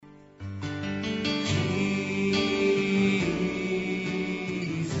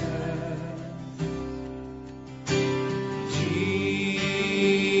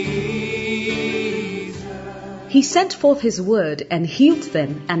He sent forth his word and healed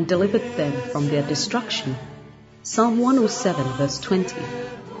them and delivered them from their destruction. Psalm 107 verse 20.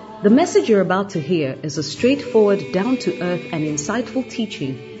 The message you're about to hear is a straightforward, down-to-earth and insightful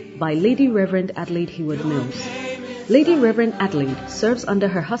teaching by Lady Reverend Adelaide Heward Mills. Lady Reverend Adelaide serves under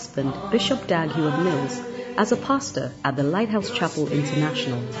her husband, Bishop Dag Heward Mills, as a pastor at the Lighthouse Chapel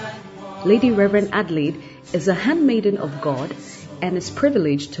International. Lady Reverend Adelaide is a handmaiden of God and is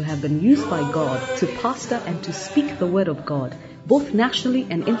privileged to have been used by God to pastor and to speak the word of God, both nationally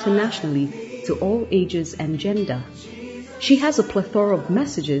and internationally, to all ages and gender. She has a plethora of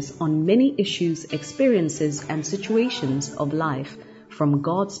messages on many issues, experiences, and situations of life from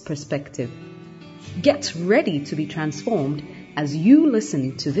God's perspective. Get ready to be transformed as you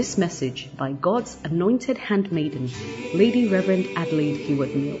listen to this message by God's anointed handmaiden, Lady Reverend Adelaide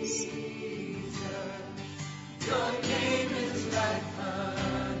Heward Mills.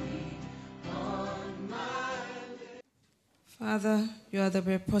 Father, you are the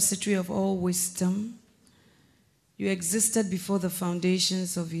repository of all wisdom. You existed before the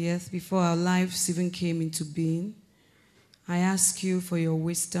foundations of the earth, before our lives even came into being. I ask you for your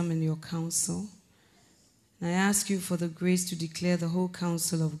wisdom and your counsel. And I ask you for the grace to declare the whole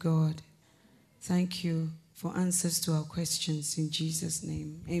counsel of God. Thank you for answers to our questions in Jesus'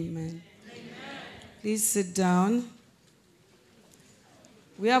 name. Amen. Amen. Please sit down.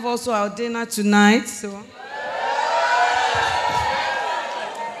 We have also our dinner tonight, so...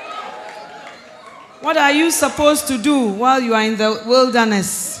 What are you supposed to do while you are in the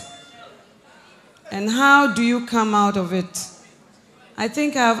wilderness? And how do you come out of it? I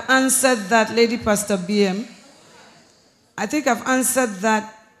think I've answered that, Lady Pastor BM. I think I've answered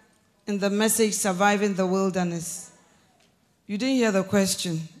that in the message, Surviving the Wilderness. You didn't hear the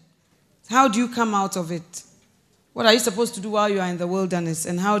question. How do you come out of it? What are you supposed to do while you are in the wilderness?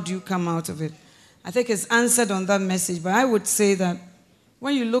 And how do you come out of it? I think it's answered on that message. But I would say that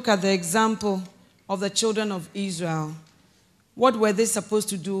when you look at the example of the children of Israel, what were they supposed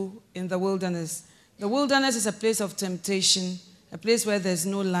to do in the wilderness? The wilderness is a place of temptation, a place where there's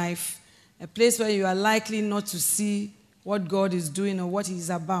no life, a place where you are likely not to see what God is doing or what He's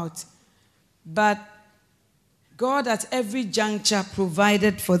about. But God at every juncture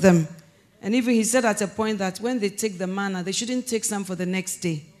provided for them. And even He said at a point that when they take the manna, they shouldn't take some for the next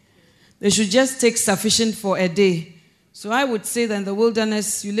day. They should just take sufficient for a day. So I would say that in the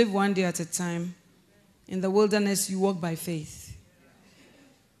wilderness, you live one day at a time. In the wilderness, you walk by faith,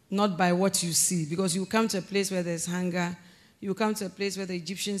 not by what you see. Because you come to a place where there's hunger. You come to a place where the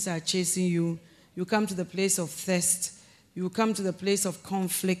Egyptians are chasing you. You come to the place of thirst. You come to the place of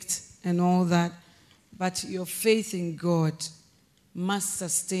conflict and all that. But your faith in God must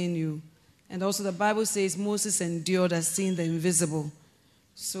sustain you. And also the Bible says Moses endured as seeing the invisible.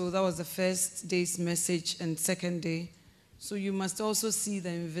 So that was the first day's message and second day. So you must also see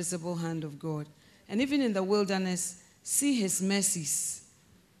the invisible hand of God. And even in the wilderness, see His mercies.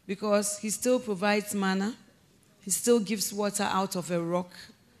 Because He still provides manna. He still gives water out of a rock.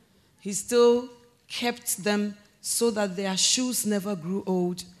 He still kept them so that their shoes never grew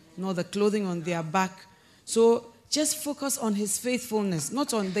old, nor the clothing on their back. So just focus on His faithfulness,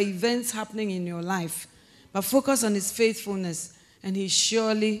 not on the events happening in your life, but focus on His faithfulness, and He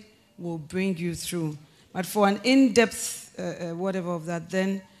surely will bring you through. But for an in-depth whatever of that,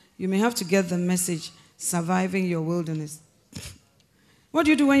 then you may have to get the message, Surviving Your Wilderness. What do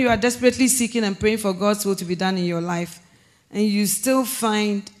you do when you are desperately seeking and praying for God's will to be done in your life, and you still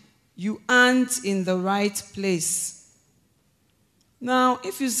find you aren't in the right place? Now,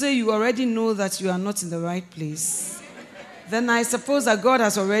 if you say you already know that you are not in the right place, then I suppose that God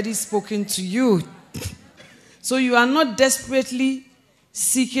has already spoken to you. So you are not desperately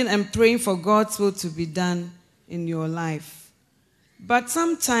seeking and praying for God's will to be done in your life. But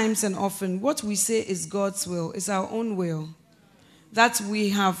sometimes and often, what we say is God's will is our own will. That we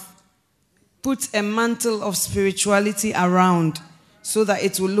have put a mantle of spirituality around so that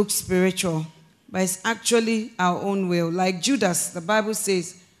it will look spiritual. But it's actually our own will. Like Judas, the Bible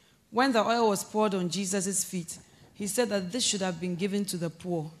says, when the oil was poured on Jesus' feet, he said that this should have been given to the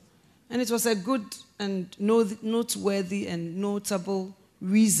poor. And it was a good and noteworthy and notable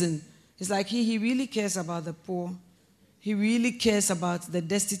reason. It's like he really cares about the poor. He really cares about the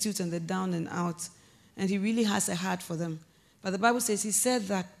destitute and the down and out. And he really has a heart for them. But the Bible says he said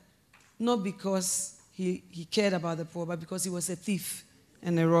that not because he cared about the poor, but because he was a thief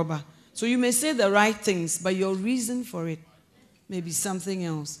and a robber. So you may say the right things, but your reason for it may be something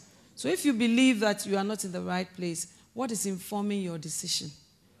else. So if you believe that you are not in the right place, what is informing your decision?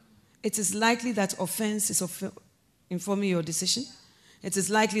 It is likely that offense is informing your decision. It is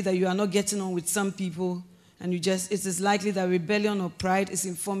likely that you are not getting on with some people, and it is likely that rebellion or pride is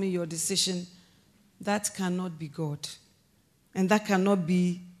informing your decision, that cannot be God. And that cannot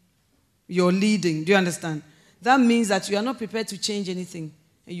be your leading. Do you understand? That means that you are not prepared to change anything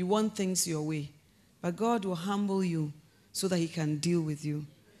and you want things your way. But God will humble you so that he can deal with you.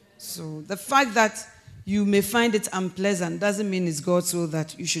 So the fact that you may find it unpleasant doesn't mean it's God's will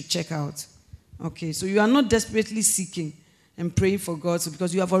that you should check out. Okay, so you are not desperately seeking and praying for God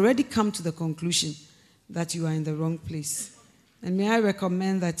because you have already come to the conclusion that you are in the wrong place. And may I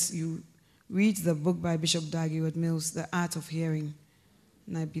recommend that you read the book by Bishop Dag Heward-Mills, The Art of Hearing.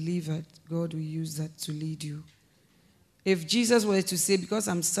 And I believe that God will use that to lead you. If Jesus were to say, because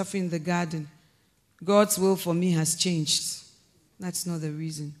I'm suffering in the garden, God's will for me has changed, that's not the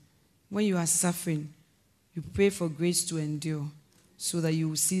reason. When you are suffering, you pray for grace to endure so that you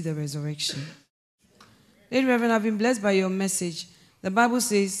will see the resurrection. Lady Reverend, I've been blessed by your message. The Bible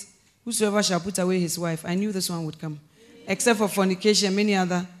says, whosoever shall put away his wife, I knew this one would come, except for fornication and many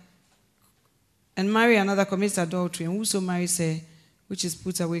other, and marry another commits adultery, and whoso marries her, which is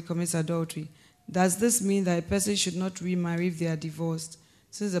put away, commits adultery. Does this mean that a person should not remarry if they are divorced,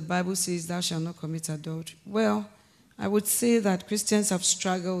 since the Bible says thou shalt not commit adultery? Well, I would say that Christians have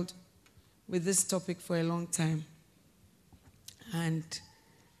struggled with this topic for a long time. And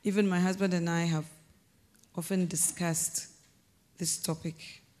even my husband and I have often discussed this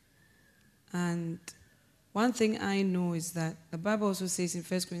topic. And one thing I know is that the Bible also says in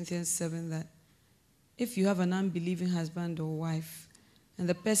 1 Corinthians 7 that if you have an unbelieving husband or wife and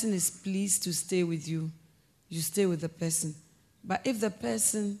the person is pleased to stay with you, you stay with the person. But if the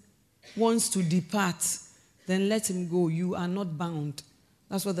person wants to depart, then let him go. You are not bound.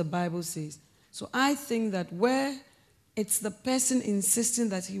 That's what the Bible says. So I think that where it's the person insisting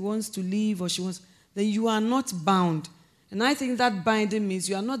that he wants to leave or she wants, then you are not bound. And I think that binding means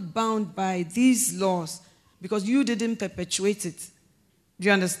you are not bound by these laws because you didn't perpetuate it. Do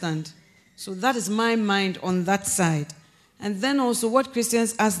you understand? So that is my mind on that side. And then also what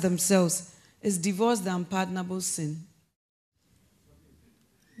Christians ask themselves, is divorce the unpardonable sin?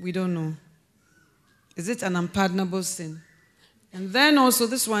 We don't know. Is it an unpardonable sin? And then also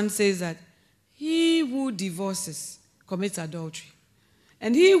this one says that he who divorces commits adultery.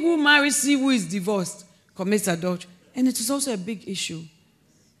 And he who marries he who is divorced commits adultery. And it is also a big issue.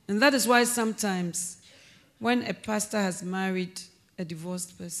 And that is why sometimes when a pastor has married a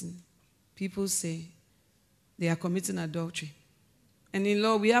divorced person, people say they are committing adultery. And in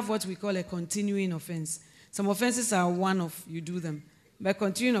law, we have what we call a continuing offense. Some offenses are one-off, you do them. But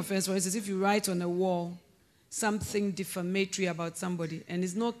continuing offense, for instance, if you write on a wall something defamatory about somebody and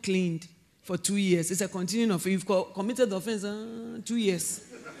it's not cleaned for 2 years, it's a continuing offense. You've committed the offense 2 years.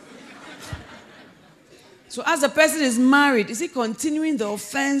 So as the person is married, is he continuing the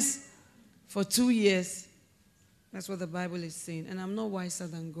offense for 2 years? That's what the Bible is saying. And I'm not wiser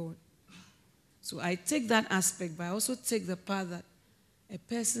than God. So I take that aspect, but I also take the part that a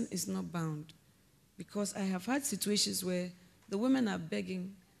person is not bound. Because I have had situations where the women are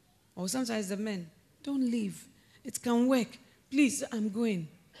begging, or sometimes the men, don't leave. It can work. Please, I'm going.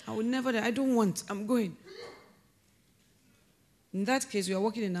 I will never, I don't want, I'm going. In that case, you are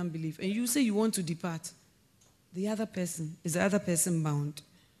walking in unbelief, and you say you want to depart. The other person, is the other person bound?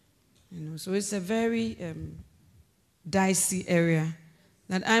 So it's a very dicey area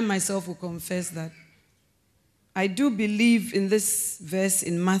that I myself will confess that I do believe in this verse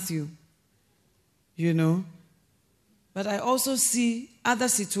in Matthew, But I also see other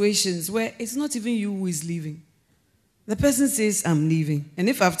situations where it's not even you who is leaving. The person says, I'm leaving. And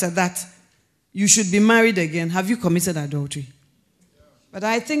if after that, you should be married again, have you committed adultery? But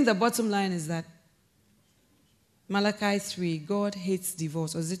I think the bottom line is that Malachi 3, God hates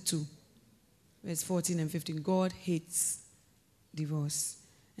divorce. Or is it 2? Verse 14 and 15. God hates divorce.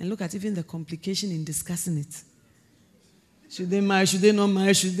 And look at even the complication in discussing it. Should they marry? Should they not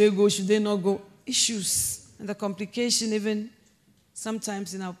marry? Should they go? Should they not go? Issues. And the complication even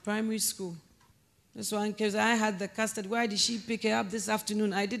sometimes in our primary school. This one, because I had the custard. Why did she pick her up this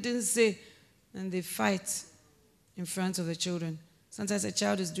afternoon? I didn't say. And they fight in front of the children. Sometimes a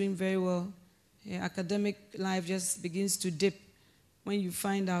child is doing very well. Your academic life just begins to dip when you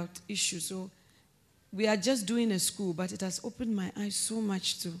find out issues. So we are just doing a school, but it has opened my eyes so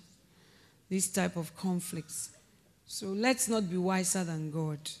much to these type of conflicts. So let's not be wiser than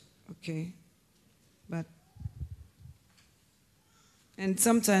God, okay? And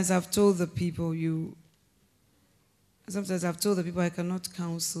sometimes I've told the people I cannot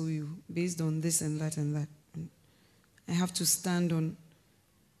counsel you based on this and that and that. I have to stand on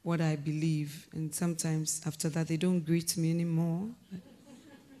what I believe. And sometimes after that, they don't greet me anymore.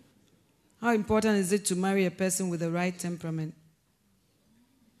 How important is it to marry a person with the right temperament?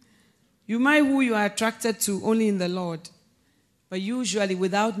 You marry who you are attracted to only in the Lord, but usually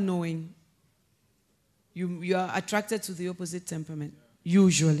without knowing, you are attracted to the opposite temperament,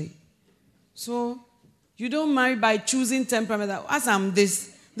 usually. So you don't marry by choosing temperament that, as I'm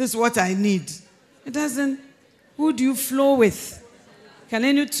this is what I need. It doesn't. Who do you flow with? Can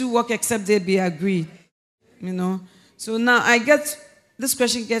any two work except they be agreed? You know? So now this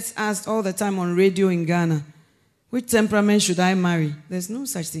question gets asked all the time on radio in Ghana. Which temperament should I marry? There's no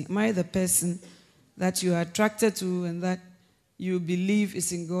such thing. Marry the person that you are attracted to and that you believe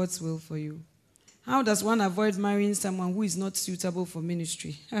is in God's will for you. How does one avoid marrying someone who is not suitable for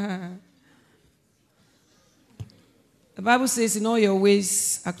ministry? The Bible says, in all your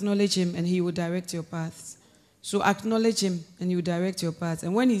ways, acknowledge him and he will direct your paths. So acknowledge him and he will direct your paths.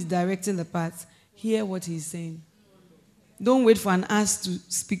 And when he's directing the paths, hear what he's saying. Don't wait for an ass to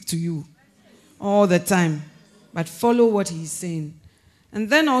speak to you all the time, but follow what he's saying. And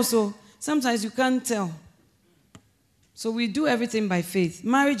then also, sometimes you can't tell. So we do everything by faith.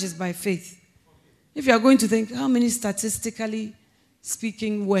 Marriage is by faith. If you are going to think, how many statistically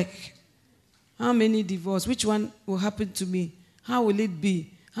speaking work? How many divorce? Which one will happen to me? How will it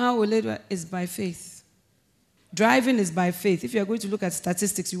be? How will it? It's by faith. Driving is by faith. If you are going to look at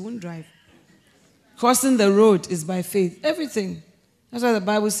statistics, you won't drive. Crossing the road is by faith. Everything. That's why the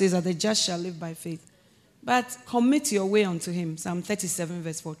Bible says that the just shall live by faith. But commit your way unto him. Psalm 37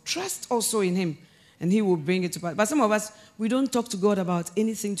 verse 4. Trust also in him and he will bring it to pass. But some of us, we don't talk to God about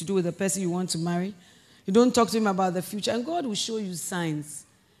anything to do with the person you want to marry. You don't talk to him about the future. And God will show you signs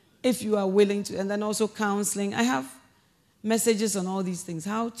if you are willing to. And then also counseling. I have messages on all these things.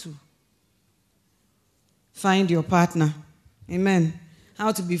 How to find your partner. Amen.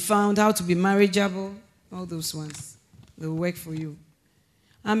 How to be found, how to be marriageable. All those ones. They'll work for you.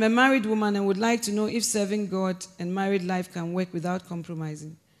 I'm a married woman and would like to know if serving God and married life can work without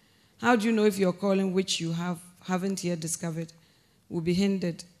compromising. How do you know if your calling, which you haven't yet discovered, will be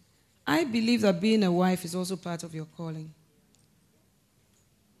hindered? I believe that being a wife is also part of your calling.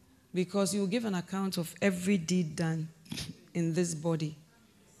 Because you will give an account of every deed done in this body.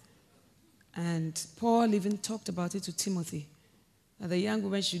 And Paul even talked about it to Timothy, that the young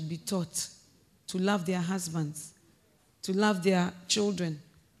women should be taught to love their husbands, to love their children.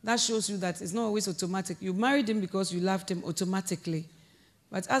 That shows you that it's not always automatic. You married him because you loved him automatically.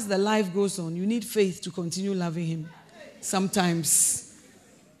 But as the life goes on, you need faith to continue loving him. Sometimes.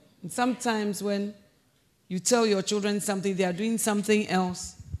 And sometimes when you tell your children something, they are doing something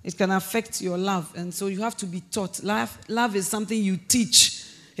else, it can affect your love. And so you have to be taught. Love is something you teach.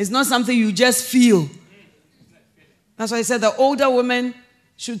 It's not something you just feel. That's why I said the older women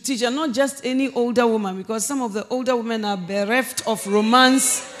should teach, and not just any older woman, because some of the older women are bereft of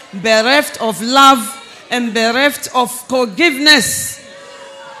romance, bereft of love, and bereft of forgiveness.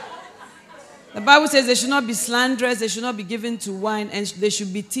 The Bible says they should not be slanderers, they should not be given to wine, and they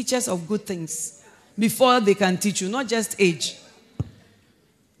should be teachers of good things before they can teach you, not just age.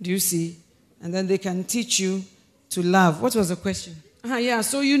 Do you see? And then they can teach you to love. What was the question?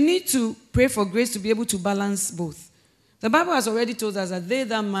 So you need to pray for grace to be able to balance both. The Bible has already told us that they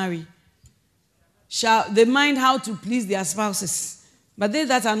that marry they mind how to please their spouses. But they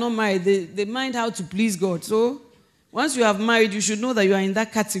that are not married, they mind how to please God. So once you have married, you should know that you are in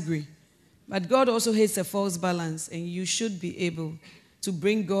that category. But God also hates a false balance, and you should be able to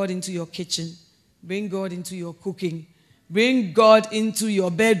bring God into your kitchen, bring God into your cooking, bring God into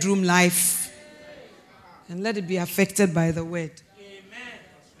your bedroom life, and let it be affected by the word.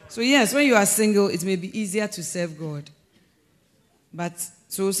 So yes, when you are single, it may be easier to serve God. But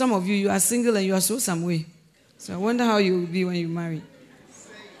so some of you are single and you are so some way. So I wonder how you will be when you marry.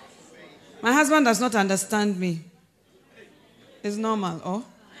 My husband does not understand me. It's normal, oh?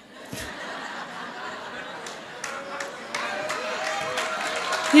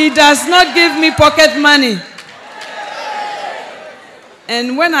 He does not give me pocket money.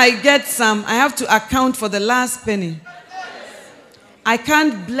 And when I get some, I have to account for the last penny. I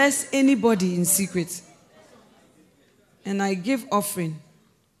can't bless anybody in secret. And I give offering.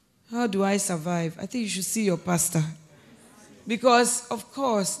 How do I survive? I think you should see your pastor. Because, of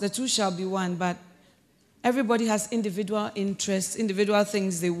course, the two shall be one, but everybody has individual interests, individual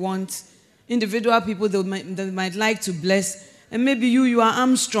things they want, individual people they might like to bless. And maybe you are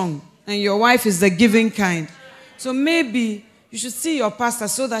Armstrong, and your wife is the giving kind. So maybe you should see your pastor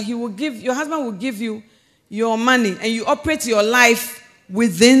so that your husband will give you your money, and you operate your life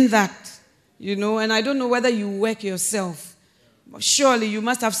within that. You know, and I don't know whether you work yourself, but surely you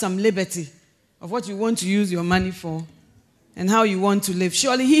must have some liberty of what you want to use your money for. and how you want to live.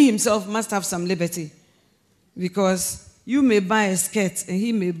 Surely he himself must have some liberty, because you may buy a skirt and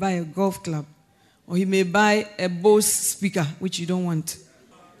he may buy a golf club, or he may buy a Bose speaker, which you don't want.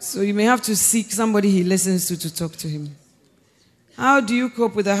 So you may have to seek somebody he listens to talk to him. How do you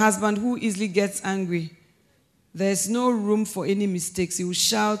cope with a husband who easily gets angry? There's no room for any mistakes. He will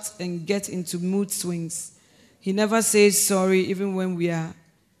shout and get into mood swings. He never says sorry even when we are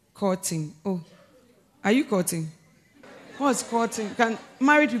courting. Oh, are you courting? What's courting? Can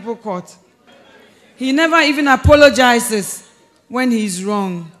married people court? He never even apologizes when he's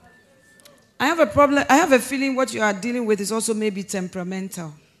wrong. I have a problem. I have a feeling what you are dealing with is also maybe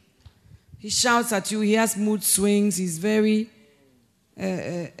temperamental. He shouts at you. He has mood swings. He's very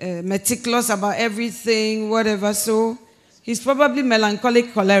meticulous about everything, whatever. So he's probably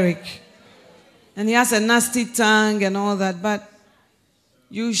melancholic, choleric. And he has a nasty tongue and all that. But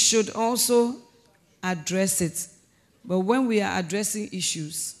you should also address it. But when we are addressing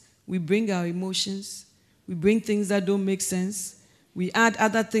issues, we bring our emotions. We bring things that don't make sense. We add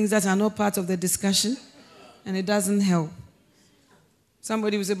other things that are not part of the discussion. And it doesn't help.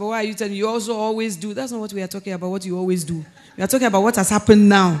 Somebody will say, but why are you telling me? You also always do. That's not what we are talking about, what you always do. We are talking about what has happened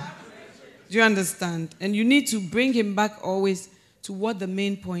now. Do you understand? And you need to bring him back always to what the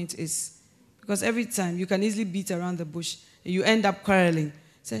main point is. Because every time you can easily beat around the bush and you end up quarreling.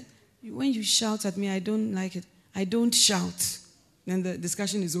 Say, when you shout at me, I don't like it. I don't shout. Then the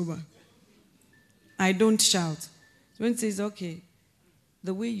discussion is over. I don't shout. So when it says, okay,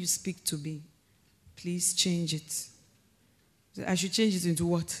 the way you speak to me, please change it. I should change it into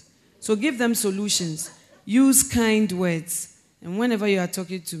what? So give them solutions. Use kind words. And whenever you are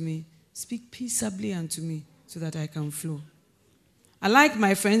talking to me, speak peaceably unto me so that I can flow. I like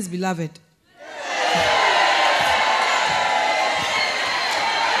my friend's beloved.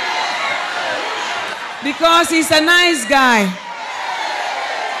 Because he's a nice guy.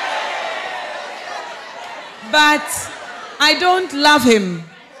 But I don't love him.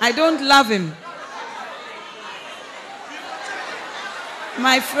 I don't love him.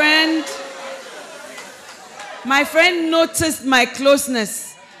 My friend noticed my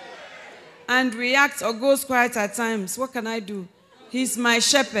closeness and reacts or goes quiet at times. What can I do? He's my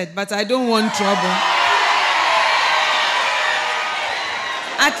shepherd, but I don't want trouble.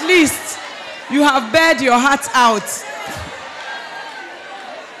 At least you have bared your heart out.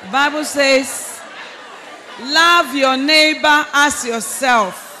 The Bible says, love your neighbor as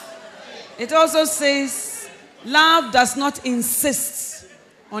yourself. It also says, love does not insist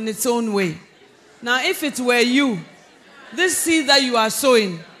on its own way. Now, if it were you, this seed that you are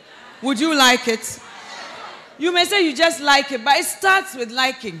sowing, would you like it? You may say you just like it, but it starts with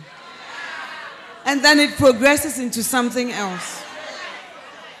liking. And then it progresses into something else.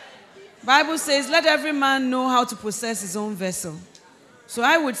 Bible says, let every man know how to possess his own vessel. So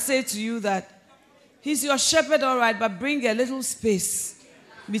I would say to you that he's your shepherd, all right, but bring a little space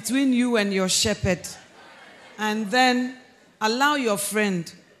between you and your shepherd. And then allow your friend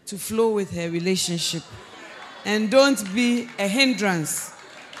to flow with her relationship. And don't be a hindrance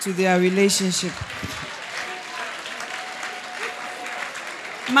to their relationship.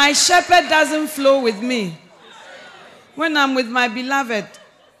 My shepherd doesn't flow with me when I'm with my beloved,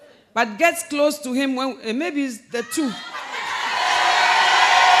 but gets close to him when maybe it's the two.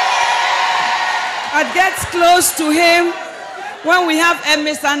 But gets close to him when we have a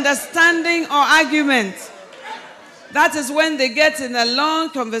misunderstanding or argument. That is when they get in a long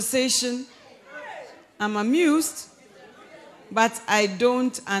conversation. I'm amused, but I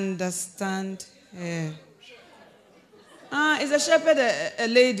don't understand her. Is a shepherd a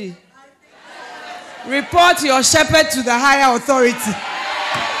lady? Report your shepherd to the higher authority.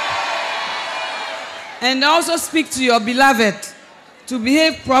 And also speak to your beloved to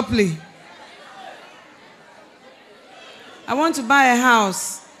behave properly. I want to buy a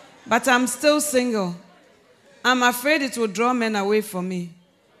house, but I'm still single. I'm afraid it will draw men away from me.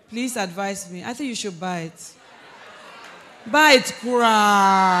 Please advise me. I think you should buy it. Buy it,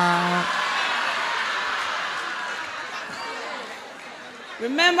 Kura.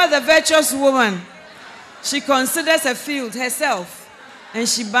 Remember the virtuous woman. She considers a field herself and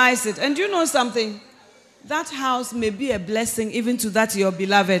she buys it. And you know something? That house may be a blessing even to that your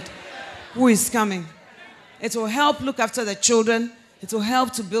beloved who is coming. It will help look after the children. It will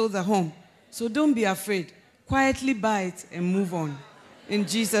help to build the home. So don't be afraid. Quietly buy it and move on. In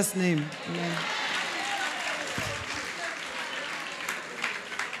Jesus' name. Amen.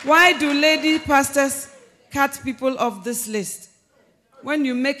 Why do lady pastors cut people off this list? When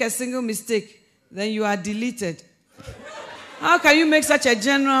you make a single mistake, then you are deleted. How can you make such a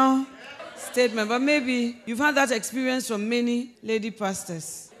general statement, but maybe you've had that experience from many lady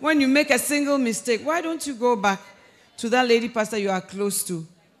pastors. When you make a single mistake, why don't you go back to that lady pastor you are close to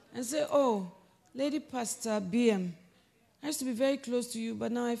and say, oh, Lady Pastor BM, I used to be very close to you, but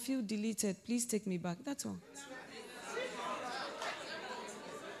now I feel deleted. Please take me back. That's all.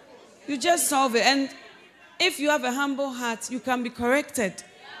 You just solve it. And if you have a humble heart, you can be corrected.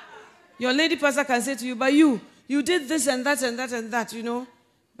 Your lady pastor can say to you, but you did this and that and that and that, you know.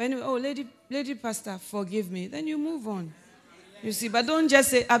 But anyway, oh, lady pastor, forgive me. Then you move on. You see, but don't just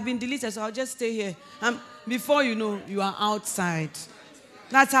say, I've been deleted, so I'll just stay here. Before you know, you are outside.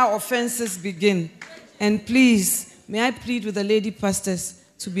 That's how offenses begin. And please, may I plead with the lady pastors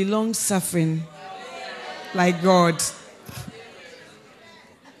to be long-suffering like God.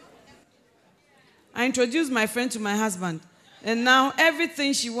 I introduced my friend to my husband. And now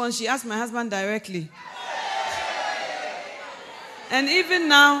everything she wants, she asks my husband directly. And even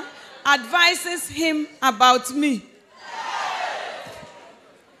now, advises him about me.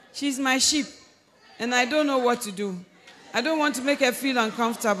 She's my sheep. And I don't know what to do. I don't want to make her feel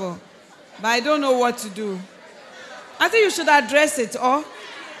uncomfortable. But I don't know what to do. I think you should address it, or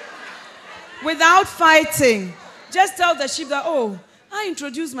without fighting. Just tell the sheep that, oh, I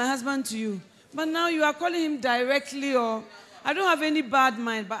introduced my husband to you. But now you are calling him directly, or I don't have any bad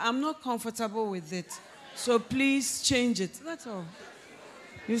mind, but I'm not comfortable with it. So please change it. That's all.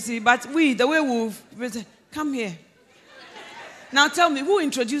 You see, but the way we've come here. Now tell me, who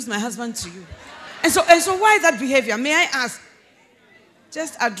introduced my husband to you? And so why that behavior? May I ask?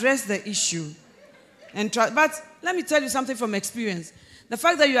 Just address the issue. And try. But let me tell you something from experience. The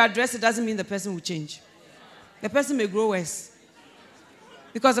fact that you address it doesn't mean the person will change. The person may grow worse.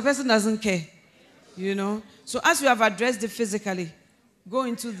 Because the person doesn't care. You know? So as you have addressed it physically, go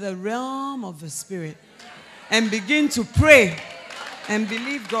into the realm of the spirit and begin to pray and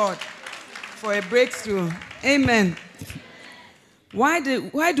believe God for a breakthrough. Amen. Why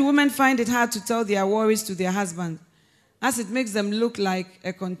do women find it hard to tell their worries to their husband, as it makes them look like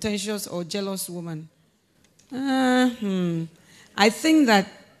a contentious or jealous woman? I think that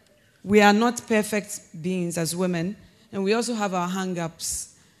we are not perfect beings as women, and we also have our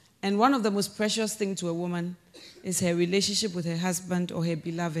hang-ups. And one of the most precious things to a woman is her relationship with her husband or her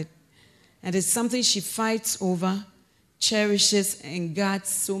beloved. And it's something she fights over, cherishes, and guards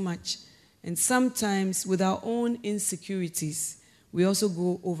so much. And sometimes, with our own insecurities, we also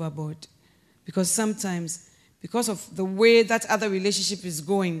go overboard. Because sometimes, because of the way that other relationship is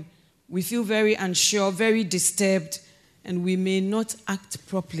going, we feel very unsure, very disturbed, and we may not act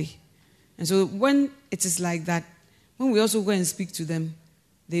properly. And so when it is like that, when we also go and speak to them,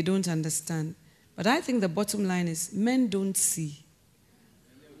 they don't understand. But I think the bottom line is, men don't see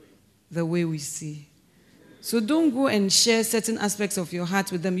the way we see. So don't go and share certain aspects of your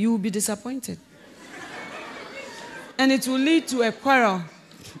heart with them. You will be disappointed. And it will lead to a quarrel.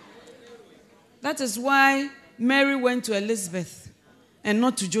 That is why Mary went to Elizabeth and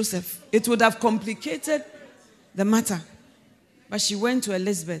not to Joseph. It would have complicated the matter. But she went to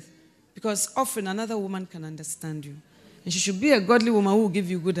Elizabeth because often another woman can understand you. And she should be a godly woman who will give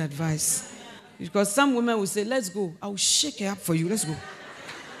you good advice. Because some women will say, let's go. I will shake her up for you. Let's go.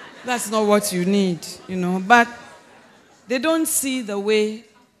 That's not what you need, you know. But they don't see the way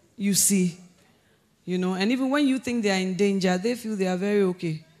you see. You know, and even when you think they are in danger, they feel they are very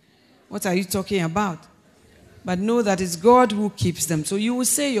okay. What are you talking about? But know that it's God who keeps them. So you will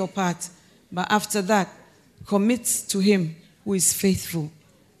say your part, but after that, commit to Him who is faithful.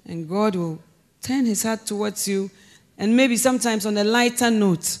 And God will turn His heart towards you. And maybe sometimes on a lighter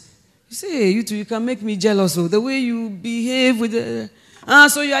note, you say, hey, you two, you can make me jealous. Oh, the way you behave with the...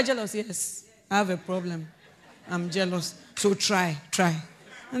 so you are jealous? Yes, I have a problem. I'm jealous. So try.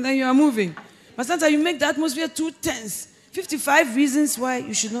 And then you are moving. But sometimes you make the atmosphere too tense. 55 reasons why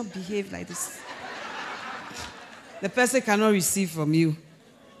you should not behave like this. The person cannot receive from you.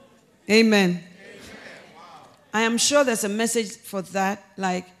 Amen. I am sure there's a message for that,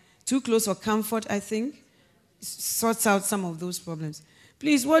 like too close for comfort, I think. Sorts out some of those problems.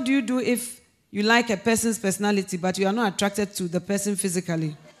 Please, what do you do if you like a person's personality, but you are not attracted to the person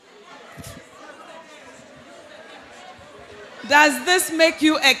physically? Does this make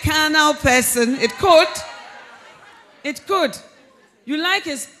you a carnal person? It could. It could. You like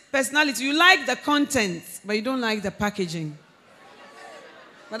his personality, you like the content, but you don't like the packaging.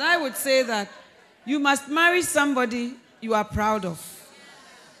 But I would say that you must marry somebody you are proud of.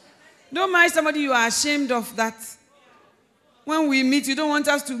 Don't marry somebody you are ashamed of that. When we meet, you don't want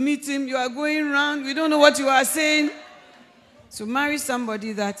us to meet him. You are going around. We don't know what you are saying. So marry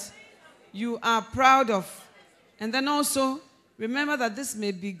somebody that you are proud of. And then also, remember that this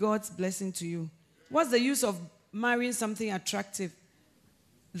may be God's blessing to you. What's the use of marrying something attractive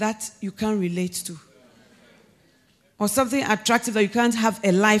that you can't relate to? Or something attractive that you can't have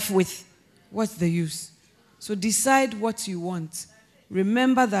a life with? What's the use? So decide what you want.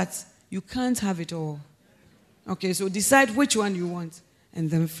 Remember that you can't have it all. Okay, so decide which one you want and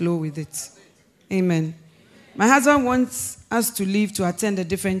then flow with it. Amen. My husband wants us to leave to attend a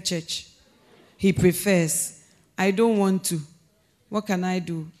different church. He prefers. I don't want to. What can I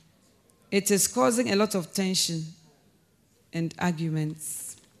do? It is causing a lot of tension and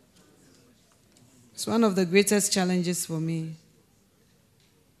arguments. It's one of the greatest challenges for me.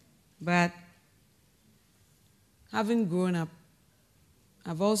 But having grown up,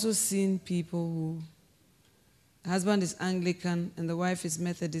 I've also seen people who, the husband is Anglican and the wife is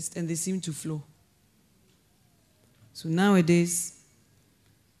Methodist, and they seem to flow. So nowadays,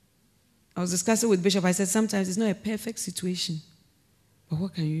 I was discussing with Bishop, I said sometimes it's not a perfect situation, but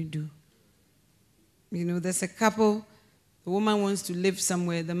what can you do? You know, there's a couple, the woman wants to live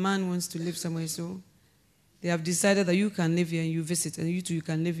somewhere, the man wants to live somewhere, so they have decided that you can live here and you visit, and you too, you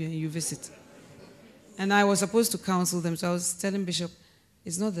can live here and you visit. And I was supposed to counsel them, so I was telling Bishop,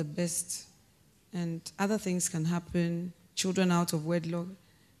 it's not the best, and other things can happen, children out of wedlock.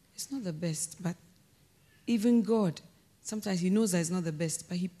 It's not the best, but even God, sometimes he knows that it's not the best,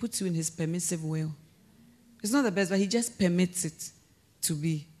 but he puts you in his permissive will. It's not the best, but he just permits it to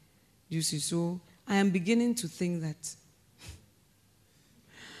be. You see, so I am beginning to think that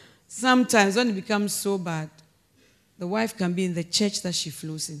sometimes when it becomes so bad, the wife can be in the church that she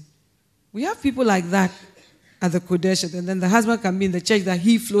flows in. We have people like that at the Kodesh, and then the husband can be in the church that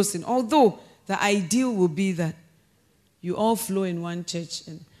he flows in. Although the ideal will be that you all flow in one church.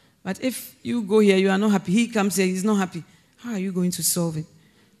 But if you go here, you are not happy. He comes here, he's not happy. How are you going to solve it?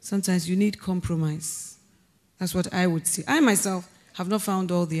 Sometimes you need compromise. That's what I would say. I myself have not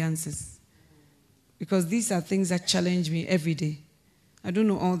found all the answers, because these are things that challenge me every day. I don't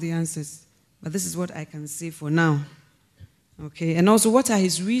know all the answers, but this is what I can say for now. Okay, and also, what are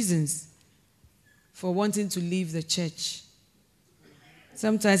his reasons for wanting to leave the church?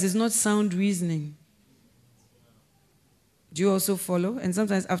 Sometimes it's not sound reasoning. Do you also follow? And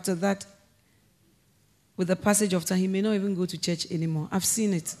sometimes after that, with the passage of time, he may not even go to church anymore. I've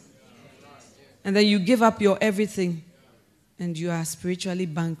seen it. And then you give up your everything, and you are spiritually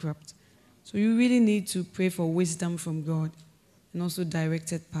bankrupt. So you really need to pray for wisdom from God, and also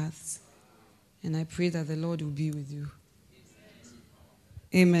directed paths. And I pray that the Lord will be with you.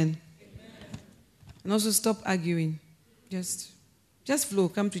 Amen. And also stop arguing. Just flow.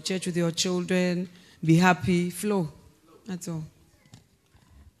 Come to church with your children. Be happy. Flow. That's all.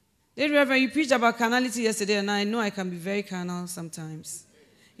 Lady Reverend, you preached about carnality yesterday, and I know I can be very carnal sometimes.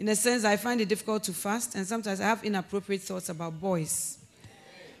 In a sense, I find it difficult to fast, and sometimes I have inappropriate thoughts about boys.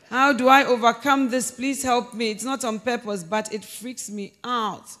 How do I overcome this? Please help me. It's not on purpose, but it freaks me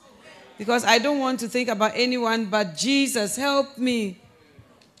out, because I don't want to think about anyone but Jesus. Help me.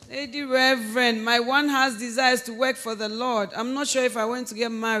 Lady Reverend, my one heart's desire is to work for the Lord. I'm not sure if I want to get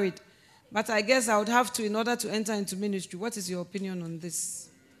married, but I guess I would have to in order to enter into ministry. What is your opinion on this?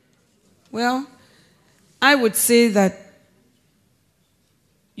 Well, I would say that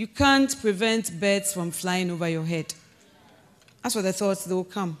you can't prevent birds from flying over your head. As for the thoughts, they will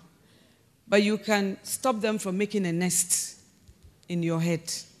come. But you can stop them from making a nest in your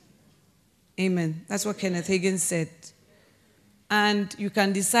head. Amen. That's what Kenneth Hagin said. And you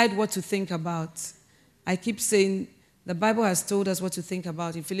can decide what to think about. I keep saying the Bible has told us what to think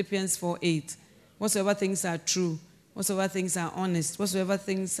about in Philippians 4:8. Whatsoever things are true, whatsoever things are honest, whatsoever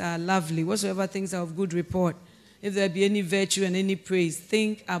things are lovely, whatsoever things are of good report, if there be any virtue and any praise,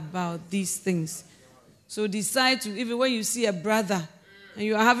 think about these things. So decide to, even when you see a brother and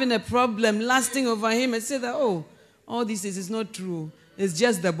you are having a problem lasting over him, and say that, oh, all this is not true. It's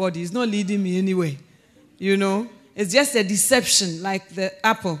just the body. It's not leading me anywhere. You know? It's just a deception, like the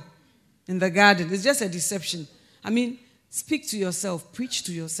apple in the garden. It's just a deception. I mean, speak to yourself. Preach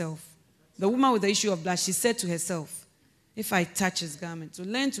to yourself. The woman with the issue of blood, she said to herself, if I touch his garment. So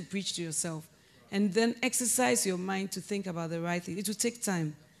learn to preach to yourself. And then exercise your mind to think about the right thing. It will take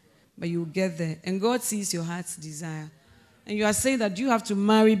time, but you will get there. And God sees your heart's desire. And you are saying that you have to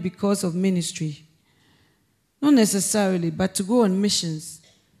marry because of ministry. Not necessarily, but to go on missions,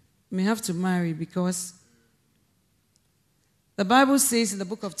 you may have to marry because the Bible says in the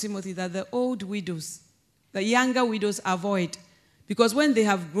book of Timothy that the old widows, the younger widows avoid, because when they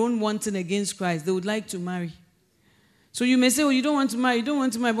have grown wanting against Christ, they would like to marry. So you may say, oh, you don't want to marry,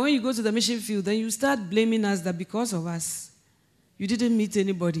 but when you go to the mission field, then you start blaming us that because of us, you didn't meet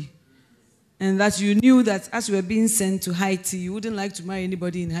anybody. And that you knew that as you were being sent to Haiti, you wouldn't like to marry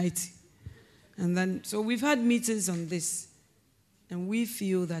anybody in Haiti. And then, so we've had meetings on this. And we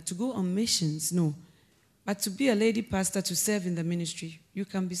feel that to go on missions, no. But to be a lady pastor, to serve in the ministry, you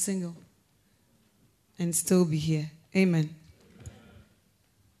can be single and still be here. Amen.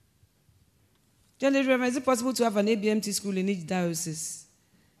 Dear Lady Reverend, is it possible to have an ABMT school in each diocese?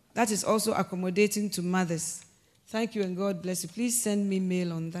 That is also accommodating to mothers. Thank you and God bless you. Please send me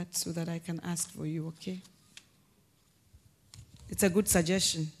mail on that so that I can ask for you, okay? It's a good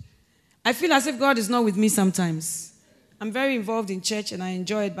suggestion. I feel as if God is not with me sometimes. I'm very involved in church and I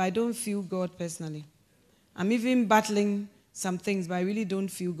enjoy it, but I don't feel God personally. I'm even battling some things, but I really don't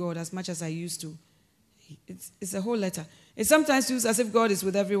feel God as much as I used to. It's a whole letter. It sometimes feels as if God is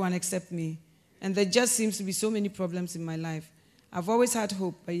with everyone except me. And there just seems to be so many problems in my life. I've always had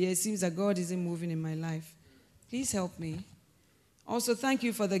hope, but yeah, it seems that God isn't moving in my life. Please help me. Also, thank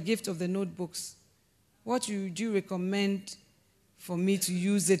you for the gift of the notebooks. What would you recommend for me to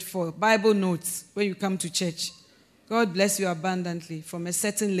use it for? Bible notes when you come to church. God bless you abundantly. From a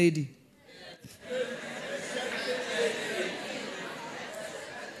certain lady.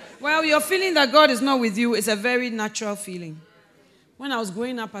 Well, your feeling that God is not with you is a very natural feeling. When I was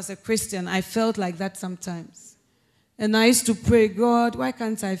growing up as a Christian, I felt like that sometimes. And I used to pray, God, why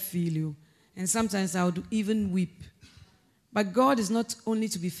can't I feel you? And sometimes I would even weep. But God is not only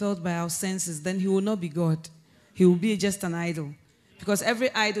to be felt by our senses, then he will not be God. He will be just an idol. Because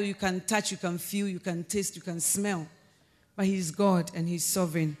every idol you can touch, you can feel, you can taste, you can smell. But he is God and he's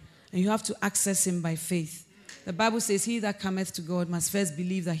sovereign. And you have to access him by faith. The Bible says, he that cometh to God must first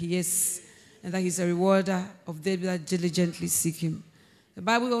believe that he is, and that he's a rewarder of them that diligently seek him. The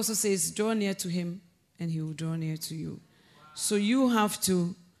Bible also says, draw near to him, and he will draw near to you. So you have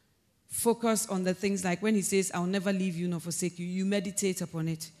to focus on the things like when he says, I'll never leave you nor forsake you. You meditate upon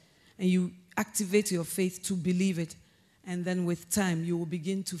it, and you activate your faith to believe it. And then with time, you will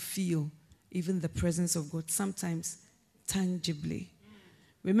begin to feel even the presence of God, sometimes tangibly.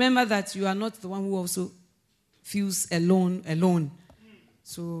 Remember that you are not the one who also feels alone.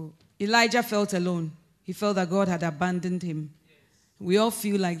 So Elijah felt alone. He felt that God had abandoned him. We all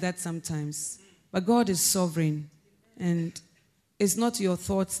feel like that sometimes. But God is sovereign. And it's not your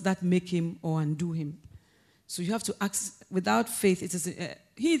thoughts that make him or undo him. So you have to without faith, it is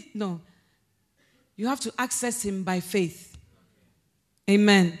you have to access him by faith.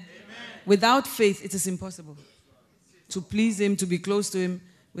 Amen. Amen. Without faith, it is impossible to please him, to be close to him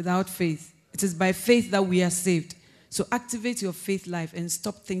without faith. It is by faith that we are saved. So activate your faith life and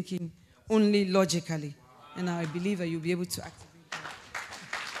stop thinking only logically. And I believe that you'll be able to activate that.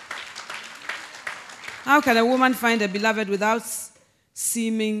 How can a woman find a beloved without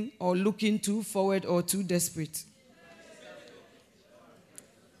seeming or looking too forward or too desperate?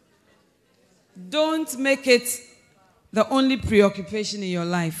 Don't make it the only preoccupation in your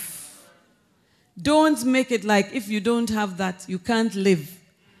life. Don't make it like if you don't have that, you can't live.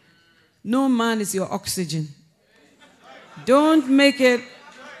 No man is your oxygen. Don't make it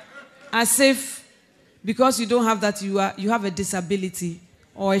as if because you don't have that, you have a disability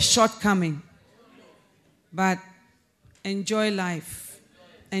or a shortcoming. But enjoy life.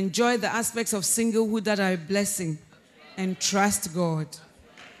 Enjoy the aspects of singlehood that are a blessing. And trust God.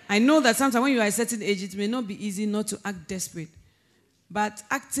 I know that sometimes when you are a certain age, it may not be easy not to act desperate. But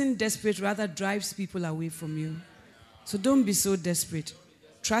acting desperate rather drives people away from you. So don't be so desperate.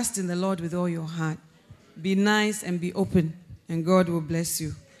 Trust in the Lord with all your heart. Be nice and be open, and God will bless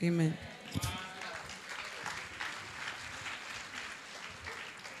you. Amen.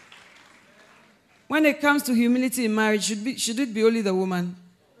 When it comes to humility in marriage, should it be only the woman?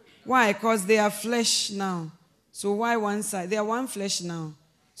 Why? Because they are flesh now. So why one side? They are one flesh now.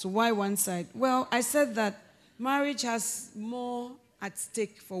 So why one side? Well, I said that marriage has more at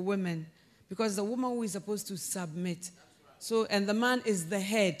stake for women because the woman who is supposed to submit. So, and the man is the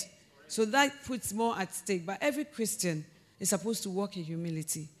head. So that puts more at stake. But every Christian is supposed to walk in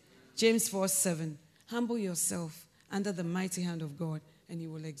humility. James 4:7. Humble yourself under the mighty hand of God, and he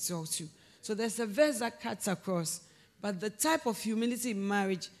will exalt you. So there's a verse that cuts across. But the type of humility in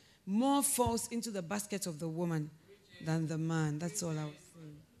marriage more falls into the basket of the woman than the man. That's all I was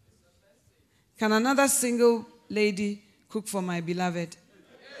saying. Can another single lady cook for my beloved?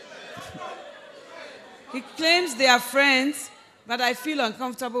 He claims they are friends, but I feel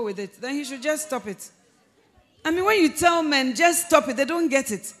uncomfortable with it. Then he should just stop it. I mean, when you tell men, just stop it, they don't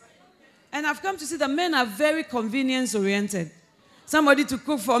get it. And I've come to see that men are very convenience-oriented. Somebody to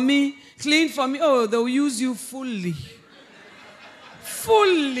cook for me, clean for me. Oh, they'll use you fully.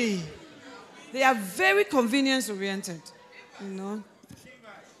 Fully. They are very convenience-oriented. You know?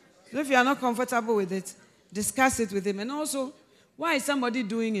 So if you are not comfortable with it, discuss it with him. And also, why is somebody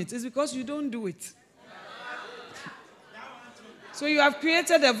doing it? It's because you don't do it. So you have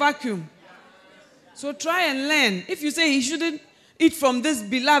created a vacuum. So try and learn. If you say he shouldn't eat from this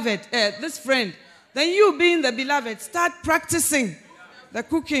beloved, this friend, then you being the beloved, start practicing the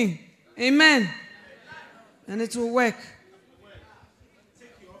cooking. Amen. And it will work.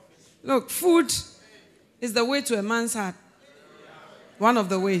 Look, food is the way to a man's heart. One of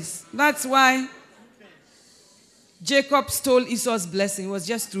the ways. That's why Jacob stole Esau's blessing. It was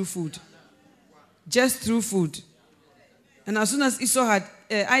just through food. Just through food. And as soon as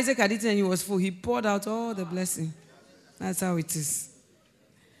Isaac had eaten and he was full, he poured out all the blessing. That's how it is.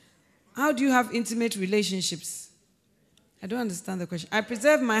 How do you have intimate relationships? I don't understand the question. I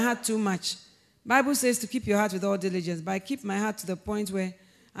preserve my heart too much. Bible says to keep your heart with all diligence. But I keep my heart to the point where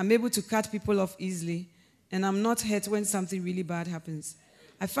I'm able to cut people off easily and I'm not hurt when something really bad happens.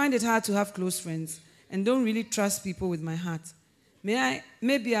 I find it hard to have close friends and don't really trust people with my heart.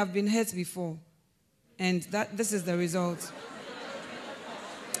 Maybe I've been hurt before and this is the result.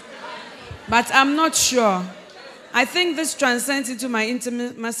 But I'm not sure. I think this transcends into my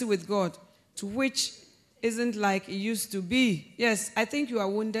intimacy with God, to which isn't like it used to be. Yes, I think you are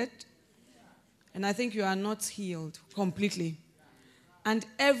wounded, and I think you are not healed completely. And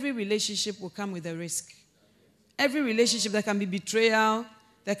every relationship will come with a risk. Every relationship, there can be betrayal,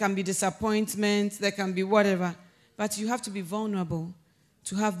 there can be disappointment, there can be whatever. But you have to be vulnerable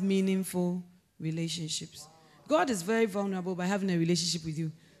to have meaningful relationships. God is very vulnerable by having a relationship with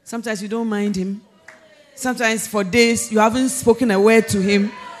you. Sometimes you don't mind him. Sometimes for days you haven't spoken a word to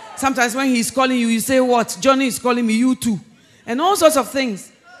him. Sometimes when he's calling you, you say, what? Johnny is calling me, you too. And all sorts of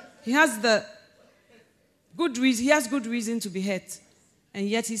things. He has good reason to be hurt. And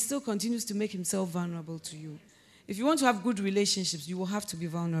yet he still continues to make himself vulnerable to you. If you want to have good relationships, you will have to be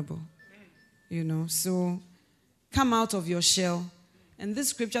vulnerable. So come out of your shell. And this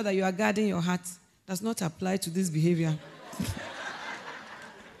scripture that you are guarding your heart does not apply to this behavior.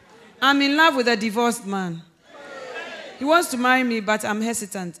 I'm in love with a divorced man. He wants to marry me, but I'm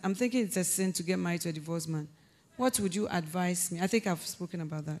hesitant. I'm thinking it's a sin to get married to a divorced man. What would you advise me? I think I've spoken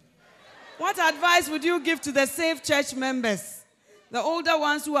about that. What advice would you give to the saved church members, the older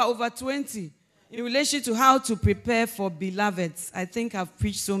ones who are over 20, in relation to how to prepare for beloveds? I think I've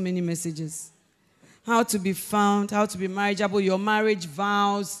preached so many messages. How to be found, how to be marriageable, your marriage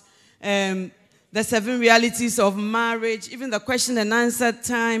vows, the 7 realities of marriage, even the question and answer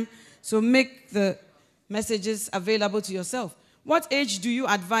time. So make the messages available to yourself. What age do you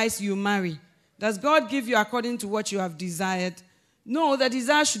advise you marry? Does God give you according to what you have desired? No, the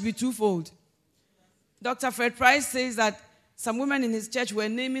desire should be twofold. Dr. Fred Price says that some women in his church were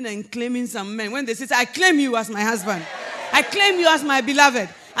naming and claiming some men. When they say, I claim you as my husband. I claim you as my beloved.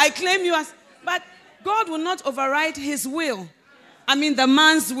 I claim you as... But God will not override his will. The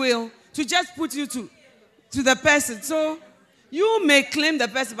man's will, to just put you to the person. So... you may claim the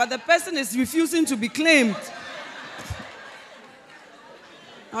person, but the person is refusing to be claimed.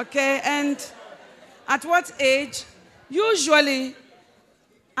 Okay, and at what age? Usually,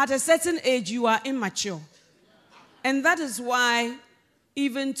 at a certain age, you are immature. And that is why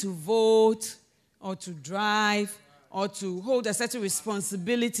even to vote, or to drive, or to hold a certain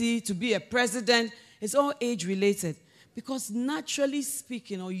responsibility, to be a president, it's all age-related. Because naturally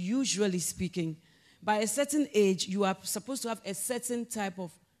speaking, or usually speaking, by a certain age, you are supposed to have a certain type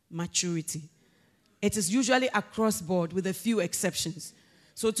of maturity. It is usually across board with a few exceptions.